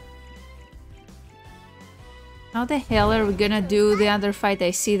 How the hell are we gonna do the other fight?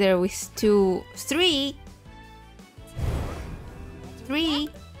 I see there with three.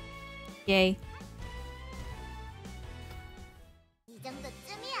 Yay. 이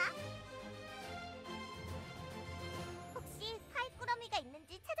정도쯤이야. 혹시 팔꾸러미가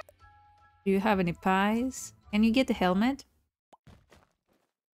있는지 찾아. Do you have any pies? Can you get the helmet?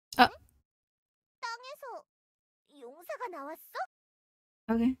 Oh, 땅에서 용사가 나왔어?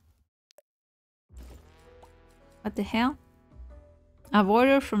 okay. What the hell? A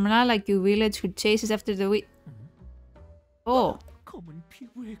warrior from Lalaku village who chases after the witch. Oh. 검은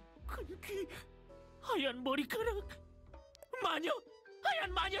피부에 큰 귀, 하얀 머리카락. 마녀,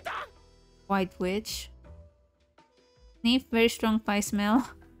 하얀 마녀다. White witch. Sniff, very strong pie smell.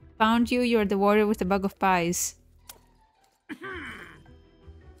 Found you, you're the warrior with the bag of pies.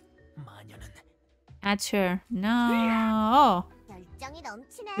 마녀는 That's her. No. 열정이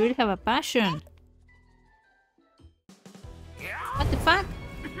넘치네. You really have a passion. What the fuck?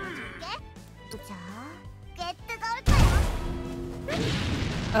 자, 꽤 뜨거울 거야.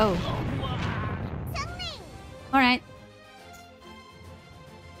 Oh. 승리. Alright.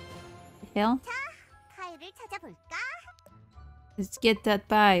 The hell? 자, 카이를 찾아볼까? Let's get that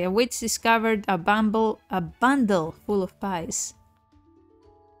pie. A witch discovered a bundle full of pies.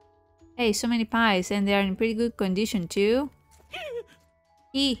 Hey, so many pies, and they are in pretty good condition too.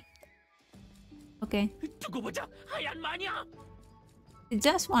 Okay. 두고 보자, 하얀 마녀. It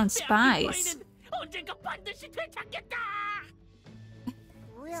just wants pies. 언젠가 반드시 되찾겠다.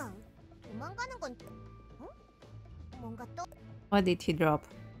 뭐야? 도망가는 건 어? 뭔가 또 What did he drop?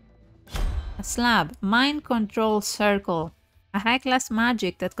 A slab. Mind control circle. A high-class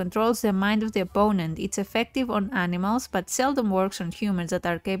magic that controls the mind of the opponent. It's effective on animals, but seldom works on humans that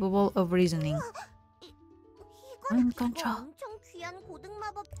are capable of reasoning. Mind control. 엄청 귀한 고등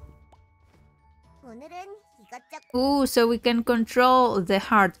마법. 오늘은 이것저것 Ooh, so we can control the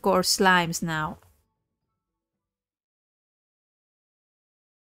hardcore slimes now.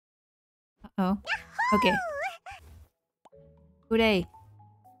 Uh-oh. Okay. Hooray.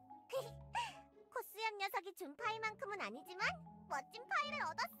 코스염 녀석이 준 파이만큼은 아니지만 멋진 파이를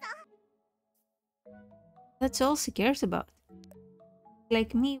얻었어. That's all she cares about.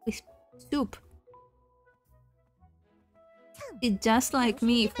 Like me with soup. It's just like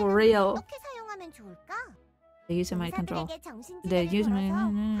me, for real. 어떻게 사용하면 좋을까? The user mind control. 용사들에게 정신 The 지배를 user 걸어서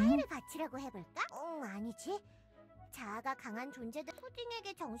mind... 파이를 바치려고 해볼까? 아니지. 자아가 강한 존재들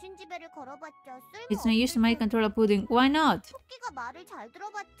푸딩에게 정신 지배를 걸어봤자 It's no use to mind control a pudding. Why not? 토끼가 말을 잘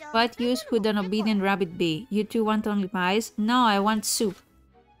들어봤자 What use would an obedient rabbit be? You two want only pies? No, I want soup.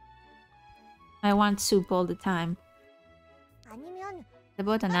 I want soup all the time. 아니면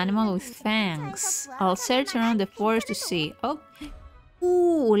About an animal with fangs. I'll search around the forest to see. Oh,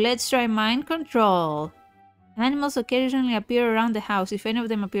 ooh, let's try mind control. Animals occasionally appear around the house. If any of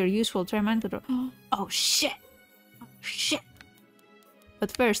them appear useful, try mind control. Oh shit! Oh shit!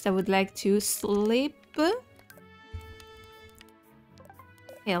 But first, I would like to sleep.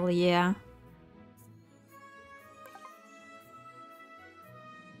 Hell yeah!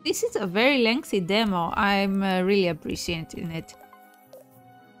 This is a very lengthy demo. I'm really appreciating it.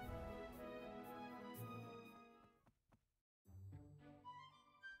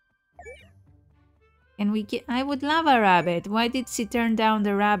 And we get. I would love a rabbit. Why did she turn down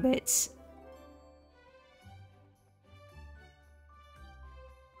the rabbits?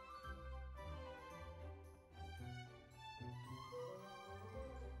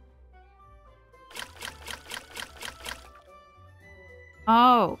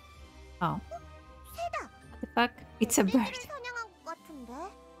 Oh. Oh. 새다. What the fuck? It's a bird. 사냥한 것 같은데.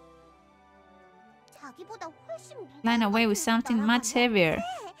 자기보다 훨씬 무거운 Flying away with 것을 something much 날아가네. heavier.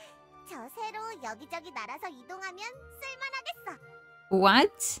 저 새로 여기저기 날아서 이동하면 쓸만하겠어.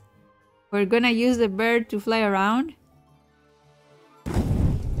 What? We're gonna use the bird to fly around?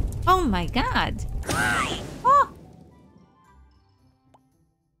 Oh my god! Oh!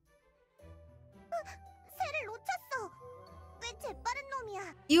 새를 놓쳤어. 꽤 재빠른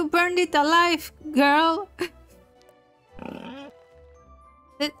놈이야. You burned it alive, girl!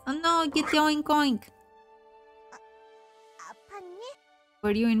 Oh no, get yoink oink! 아팠니?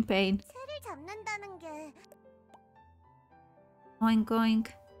 Were you in pain? 새를 잡는다는 게. Oink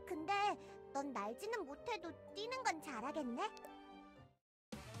oink. 근데 넌 날지는 못해도 뛰는 건 잘하겠네.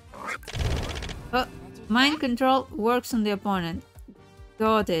 Oh, mind control works on the opponent.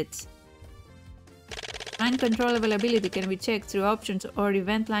 Got it. Mind control availability can be checked through options or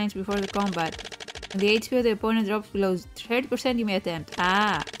event lines before the combat. When the HP of the opponent drops below 30%, you may attempt.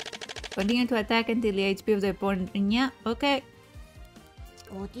 Ah! Continue to attack until the HP of the opponent. Yeah, okay.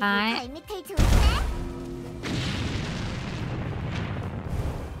 어디고 아이. 발밑을 조심해.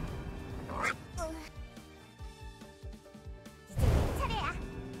 이제 내 차례야.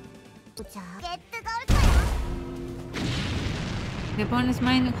 보자. 꽤 뜨거울 거야. The opponent's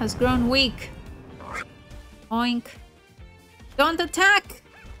mind has grown weak. Oink. Don't attack!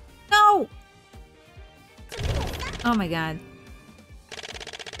 No! Oh my god.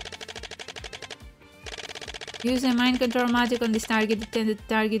 Use a mind control magic on this target to turn the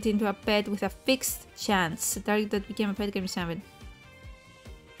target into a pet with a fixed chance. The target that became a pet can be summoned.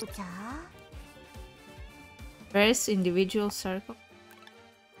 보자. Press individual circle.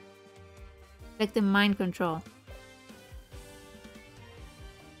 Select the mind control.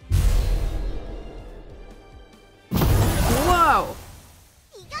 Whoa!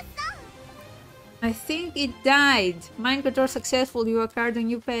 이겼어. I think it died. Mind control successful. You acquired a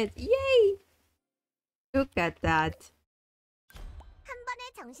new pet. Yay! Look at that. 한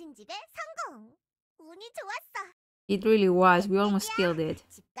번의 정신집에 성공. 운이 좋았어. It really was. We almost killed it.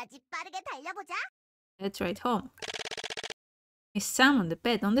 집까지 빠르게 달려보자. Let's ride home. I summoned the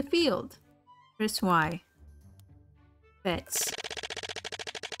pet on the field. Press Y. Pets.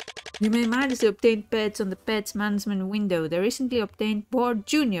 You may manage the obtained pets on the Pets Management window. The recently obtained Boar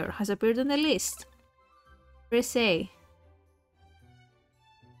Junior has appeared on the list. Press A.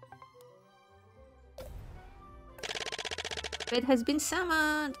 Pet has been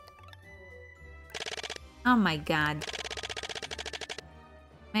summoned. Oh my god.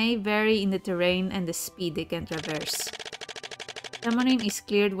 May vary in the terrain and the speed they can traverse. Summoning is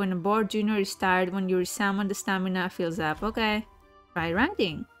cleared when a Boar Junior is tired. When you resummon, the stamina fills up. Okay. Try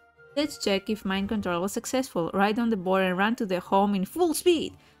riding. Let's check if mind control was successful. Ride on the boar and run to the home in full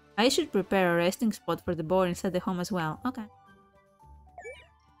speed. I should prepare a resting spot for the boar inside the home as well. Okay.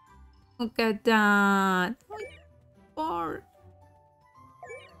 Look at that. Boar.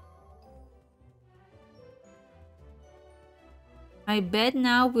 I bet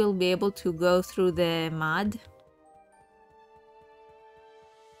now we'll be able to go through the mud.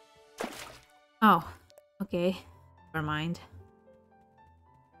 Oh, okay. Never mind.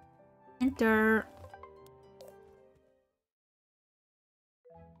 Enter.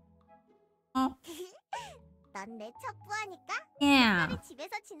 Oh, 넌 내 첩부하니까 yeah. 특별히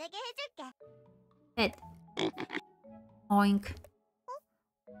집에서 지내게 해줄게. Pet. Oink.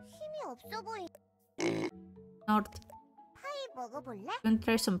 힘이 없어 보이. North. 파이 먹어볼래? Gonna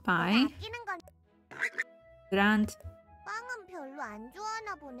try some pie. 아끼는 건 Grand. 빵은 별로 안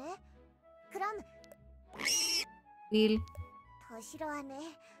좋아하나 보네. 그럼 Wheel. 더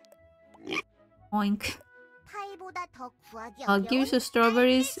싫어하네. Oink. 파이보다 더 구하기 I'll give you some 어려운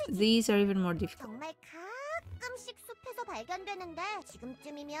strawberries. 딸기주지. These are even more difficult. 정말 가끔씩 숲에서 발견되는데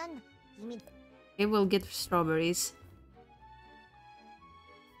지금쯤이면 이미 Okay, we'll get strawberries.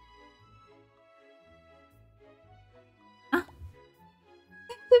 Huh?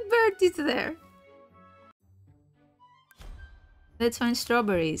 The bird is there. Let's find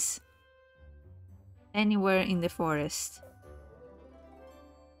strawberries. Anywhere in the forest.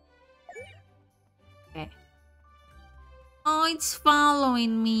 Okay. Oh, it's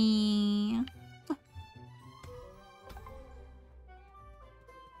following me.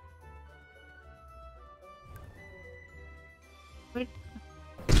 Where-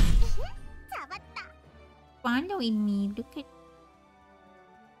 잡았다. Following me. Look at.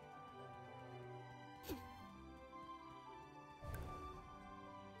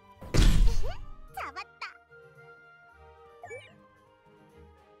 잡았다.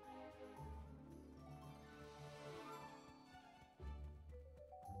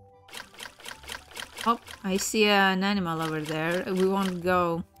 Oh, I see an animal over there. We won't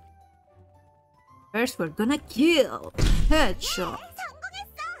go. First, we're gonna kill. Headshot.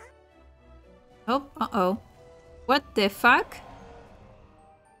 성공했어. Oh, uh-oh. What the fuck?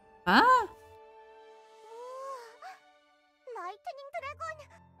 Ah, 라이트닝 드래곤.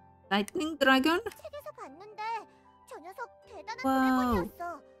 lightning dragon? 책에서 봤는데 저 녀석 대단한 와우.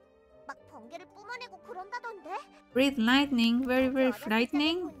 드래곤이었어. 막 번개를 뿜어내고 그런다던데. Breathe lightning. Very, very 어렸을 때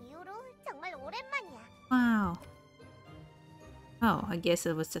frightening. 본 이후로 정말 오랜만이야. Wow. Oh, I guess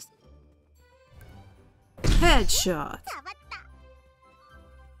it was just... Headshot. 잡았다.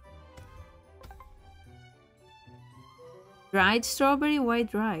 Dried strawberry? Why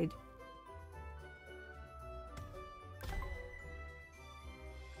dried?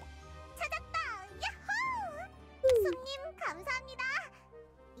 찾았다. 야호! 손님 감사합니다.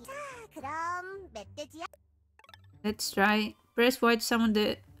 자, 그럼 멧돼지야? Let's try. Press Y to summon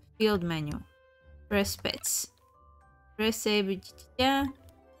the field menu. Press pets. Press A. Yeah.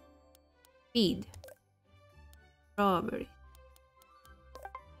 Feed. Strawberry.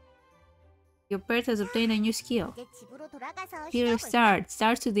 Your pet has obtained a new skill. 이제 집으로 돌아가서 Here 쉬어볼까? start.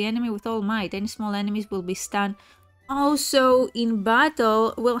 Starts to the enemy with all might. Any small enemies will be stunned. Also, in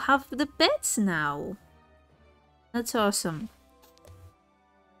battle, we'll have the pets now. That's awesome.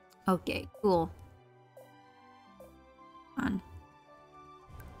 Okay, cool. Fun.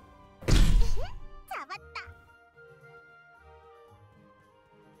 잡았다.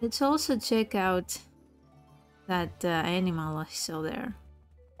 Let's also check out that animal I saw there.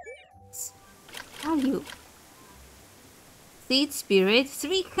 Are you? Seed Spirit,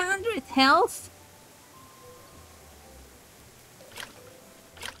 300 health?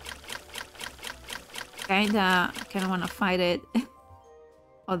 Kinda wanna fight it.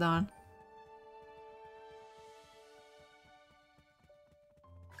 Hold on.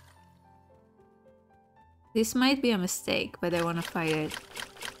 This might be a mistake, but I wanna fight it.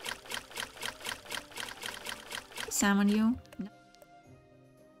 Summon you? No.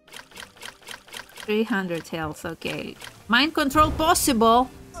 300 health, okay. Mind control possible!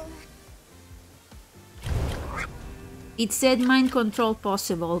 It said mind control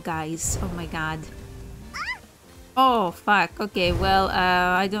possible, guys. Oh my god. Oh, fuck. Okay, well,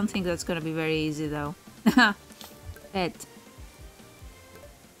 I don't think that's gonna be very easy, though. Pet.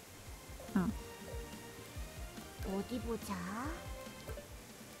 Oh. 어디 보자.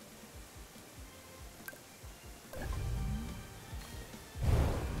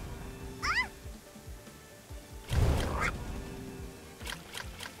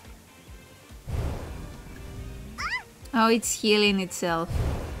 Oh, it's healing itself.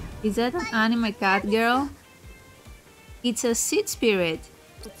 Is that an anime cat girl? It's a seed spirit.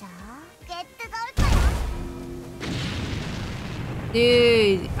 보자. 꽤 뜨거울 거야.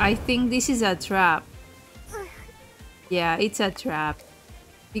 Dude, I think this is a trap. Yeah, it's a trap.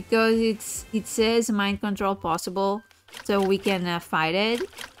 Because it says mind control possible, so we can fight it.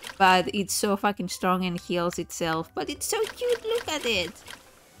 But it's so fucking strong and heals itself. But it's so cute, look at it!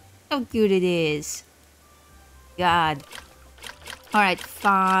 How cute it is. God. Alright,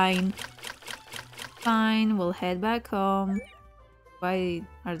 fine. Fine, we'll head back home. Why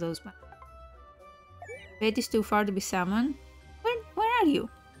are those back? Pet is too far to be summoned. Where are you?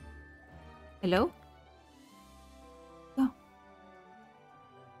 Hello? Oh.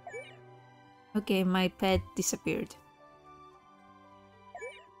 Okay, my pet disappeared.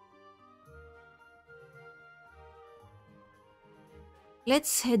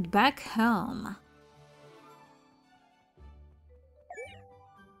 Let's head back home.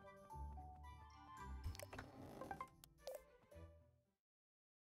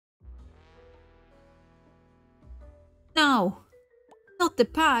 No! Not the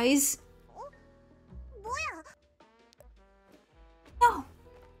pies! 뭐야? No!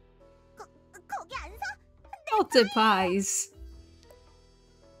 거기 안 서? Not the pies!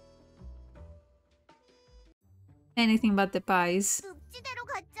 Anything but the pies. 늪지대로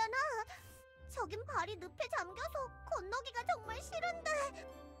갔잖아. 저긴 발이 늪에 잠겨서 건너기가 정말 싫은데.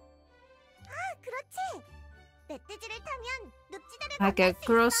 아, 그렇지. 멧돼지를 타면 늪지대를 I 건널 can 수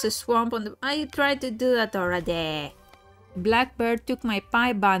cross 있어. the swamp on the... I tried to do that already. Blackbird took my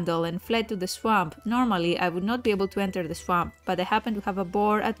pie bundle and fled to the swamp. Normally, I would not be able to enter the swamp, but I happen to have a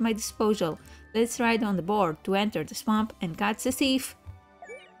boar at my disposal. Let's ride on the boar to enter the swamp and catch the thief.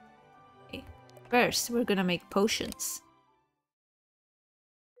 Okay. First, we're gonna make potions.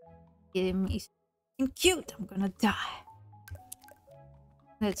 Give me something cute. I'm gonna die.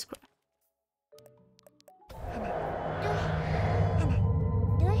 Let's go.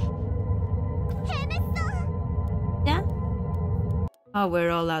 둘. 해냈어. Yeah? Oh,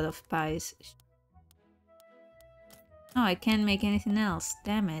 we're all out of pies. Oh, I can't make anything else.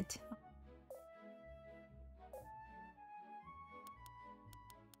 Damn it.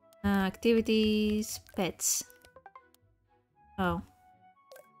 Activities, pets. Oh.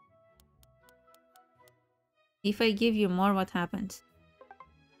 If I give you more, what happens?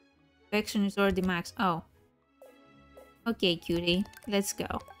 Affection is already max. Oh. Okay, cutie. Let's go.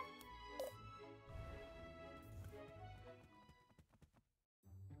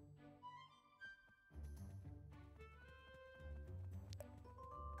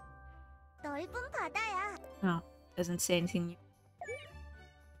 넓은 바다야. Oh, doesn't say anything new.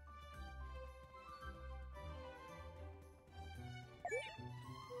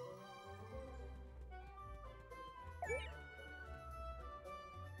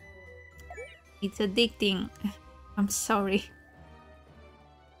 It's addicting. I'm sorry.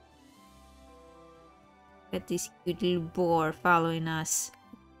 Got this cute little boar following us.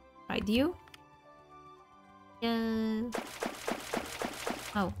 Right, you? Yeah.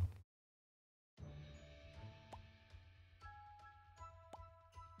 Oh.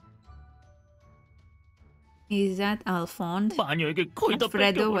 Is that Alphonse? 마녀에게 거의 다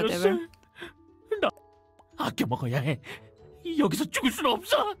Alfredo, whatever. 뺏겨버렸어. 나 아껴 먹어야 해. 여기서 죽을 수는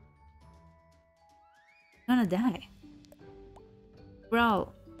없어. I'm gonna die.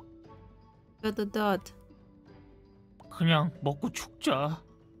 Bro. Dot. 그냥 먹고 죽자.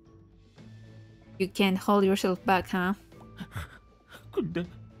 You can't hold yourself back, huh? 근데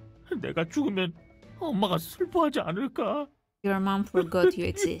내가 죽으면 엄마가 슬퍼하지 않을까? Your mom forgot you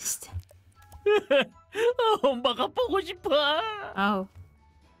exist. 엄마가 보고 싶어. Oh.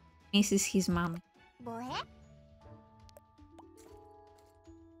 Misses his mom. 뭐해?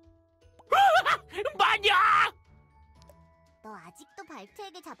 마녀! 너 아직도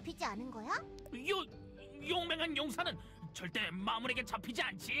발트에게 잡히지 않은 거야? 용맹한 용사는 절대 마물에게 잡히지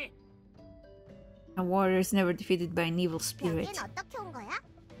않지. A warrior is never defeated by an evil spirit. 여긴 어떻게 온 거야?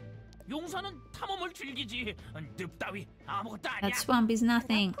 용사는 탐험을 즐기지. 늪 따위 아무것도 아니야. That swamp is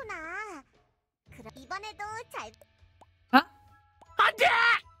nothing. 그렇구나. 그럼 이번에도 잘... 안돼!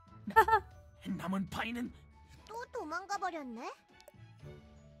 남은 파이는 또 도망가 버렸네?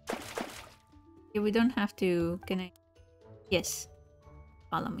 Yeah, we don't have to. Can I? Yes.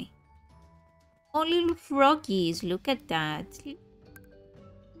 Follow me. Oh, little froggies. Look at that.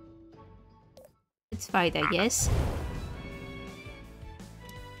 Let's fight, I guess.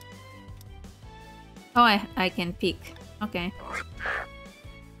 Oh, I can pick. Okay.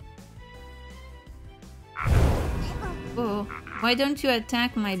 Oh, why don't you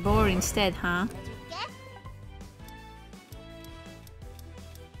attack my boar instead, huh?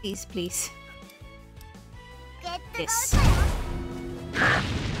 Please, please. 꽤 Yes.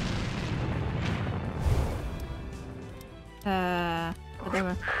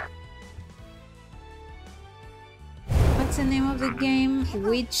 Whatever. What's the name of the game?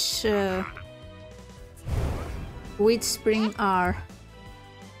 WitchSpring R.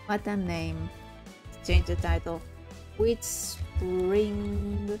 What a name. Let's change the title.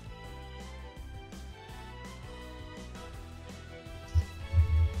 WitchSpring.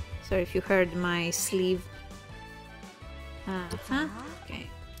 Sorry if you heard my sleeve. Okay.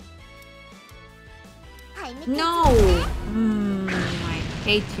 No! I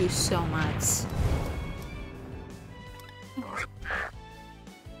hate you so much.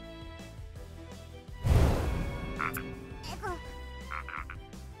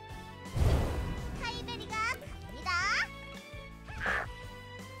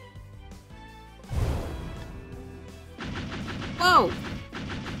 Whoa!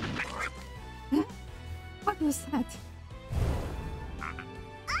 What was that?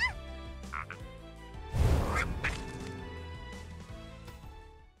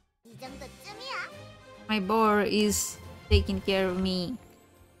 My boar is taking care of me.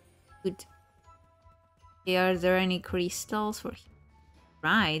 Good. Okay, are there any crystals for him?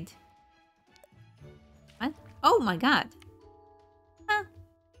 Right. What? Oh my god. Huh.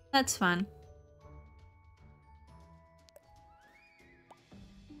 That's fun.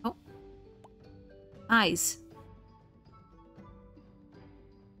 Oh. Eyes.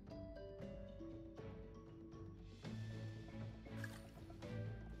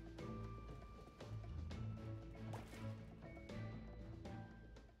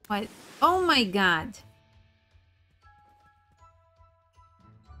 What? Oh my god.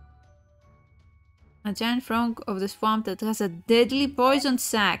 A giant frog of the swamp that has a deadly poison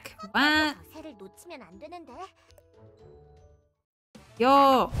sac. What? 새를 놓치면 안 되는데.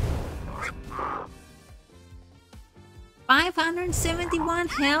 Yo. 571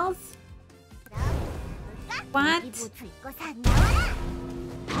 health? What?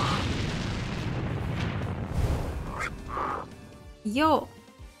 Yo.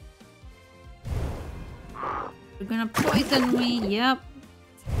 You're gonna poison me. Yep.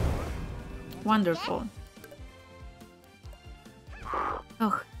 Wonderful.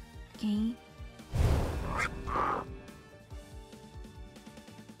 Oh, okay.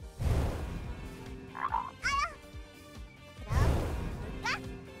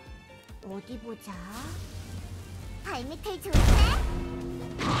 어디 보자. 발밑에 조심해.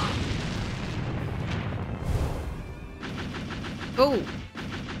 Oh.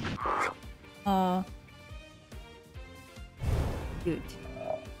 Oh. Good.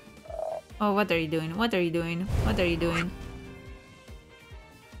 Oh, what are you doing? What are you doing? What are you doing?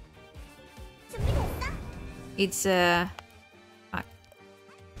 준비됐어? It's fuck.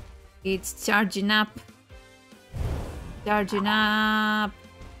 It's charging up. Charging up.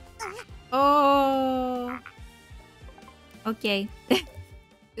 Oh. Okay.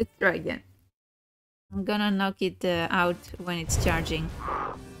 Let's try again. I'm gonna knock it out when it's charging.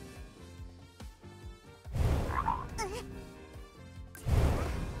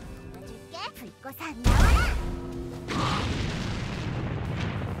 보여줄게. 불꽃아 나와라.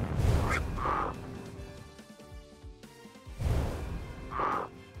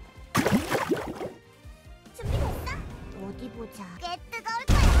 준비됐어? 어디 보자. 꽤 뜨거울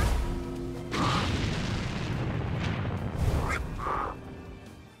거야.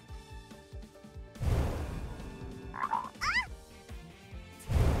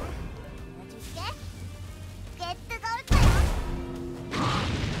 보여줄게. 꽤 뜨거울 거야.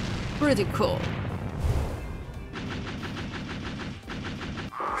 Pretty cool.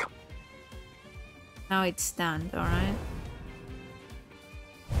 Now it's stunned, alright?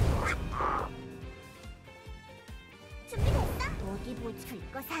 준비됐어? 어디 보자.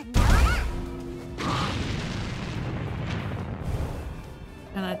 불꽃아 나와라.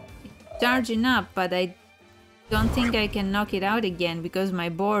 Gonna charging up, but I don't think I can knock it out again because my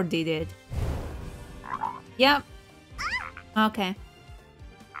board did it. Yep. Okay.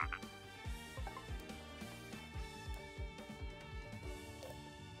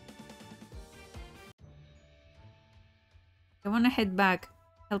 I wanna head back.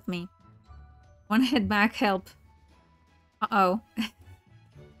 Help me. Wanna head back, help. Uh-oh.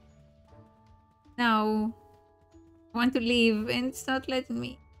 No. I want to leave and it's not letting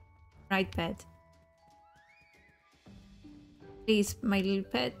me. Right, pet. Please, my little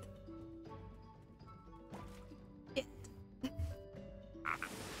pet. Shit.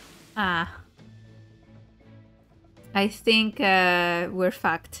 Ah. I think we're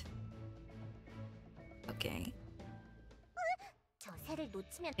fucked. Okay. 저 새를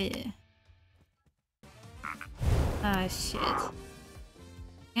놓치면 Yeah. Ah, shit.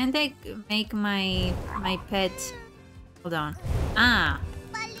 Can't I make my pet? Hold on. Ah,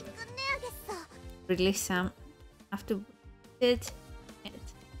 빨리 끝내야겠어. release some. Have to it.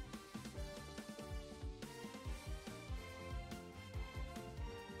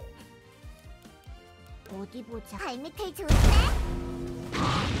 어디 보자. 발밑을 조심해.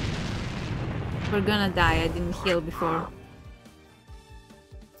 We're gonna die. I didn't heal before.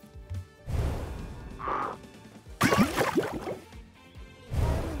 이거는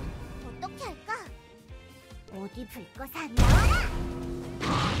어떻게 할까? 어디 불꽃아 나와라.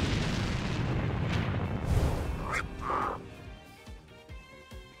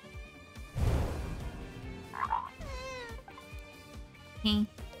 Hmm.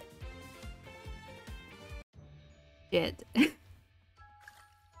 Shit.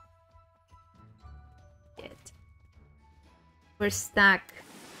 Shit. We're stuck.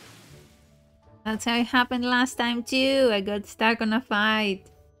 That's how it happened last time too. I got stuck on a fight.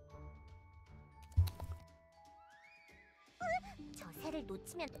 저 새를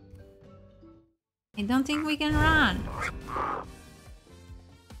놓치면 I don't think we can run.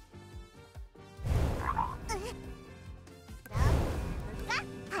 그럼 볼까?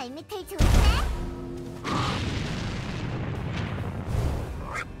 발밑을 조심해.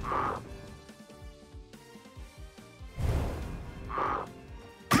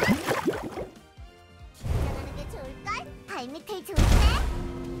 긴장하는 게 좋을걸? 발밑을 조심해.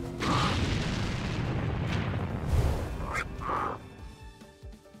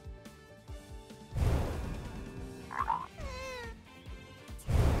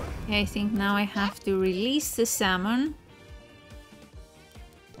 Okay, I think now I have to release the salmon.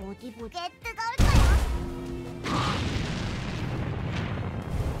 어디 보자. 꽤 뜨거울 거야.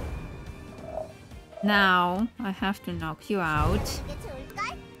 Now I have to knock you out. 이게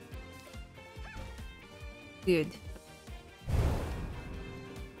좋을걸? Good.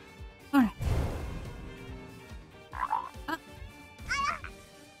 Alright.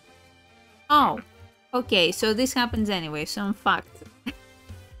 Oh. Okay, so this happens anyway, so I'm fucked.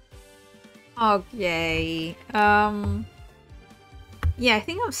 Okay. Yeah, I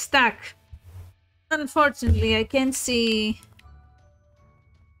think I'm stuck. Unfortunately, I can't see.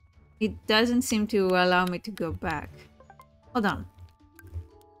 It doesn't seem to allow me to go back. Hold on.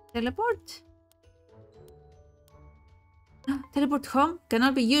 Teleport? Teleport home?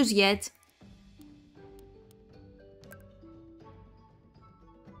 Cannot be used yet.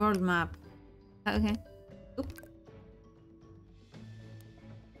 World map. Okay. Oop.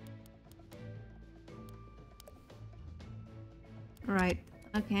 Right.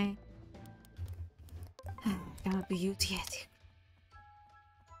 Okay. Cannot be used yet.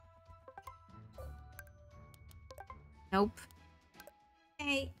 Nope.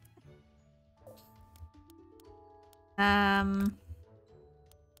 Okay.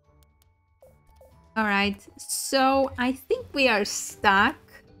 All right, so I think we are stuck.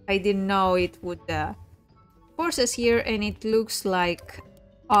 I didn't know it would force us here, and it looks like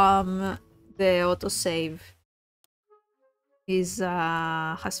the autosave is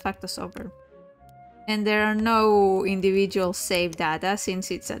has fucked us over. And there are no individual save data since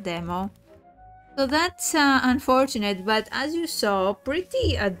it's a demo. So that's unfortunate, but as you saw,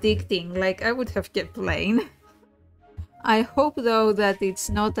 pretty addicting. Like, I would have kept playing. I hope though that it's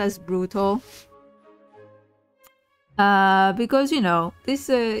not as brutal. Because, you know, this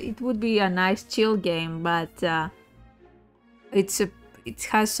it would be a nice chill game, but it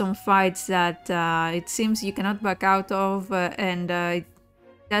has some fights that it seems you cannot back out of, and it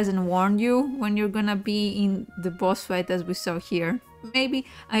doesn't warn you when you're gonna be in the boss fight, as we saw here. Maybe,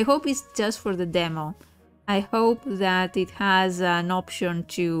 I hope it's just for the demo. I hope that it has an option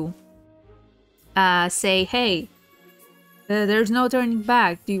to say, hey, there's no turning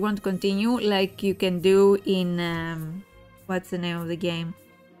back. Do you want to continue? Like you can do in, what's the name of the game?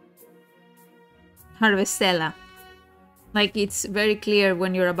 Harvestella. Like, it's very clear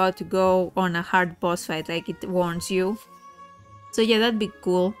when you're about to go on a hard boss fight, like it warns you. So yeah, that'd be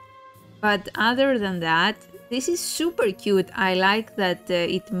cool. But other than that, this is super cute. I like that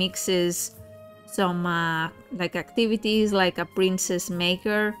it mixes some like activities, like a princess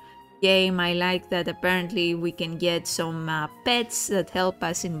maker game. I like that apparently we can get some pets that help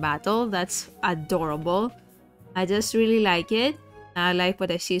us in battle. That's adorable. I just really like it. I like what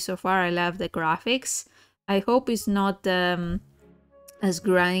I see so far. I love the graphics. I hope it's not as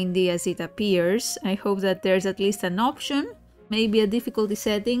grindy as it appears. I hope that there's at least an option, maybe a difficulty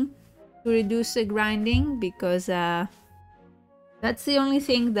setting to reduce the grinding, because that's the only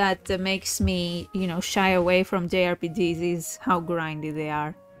thing that makes me, you know, shy away from JRPGs, is how grindy they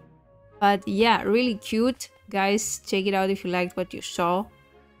are. But yeah, really cute. Guys, check it out if you liked what you saw.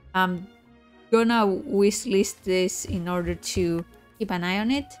 I'm gonna wishlist this in order to keep an eye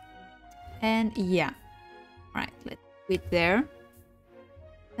on it. And yeah. Right, let's quit there.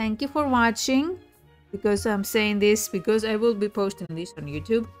 Thank you for watching, because I'm saying this because I will be posting this on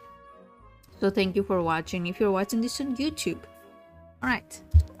YouTube. So thank you for watching if you're watching this on YouTube. Alright.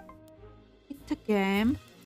 Hit the game.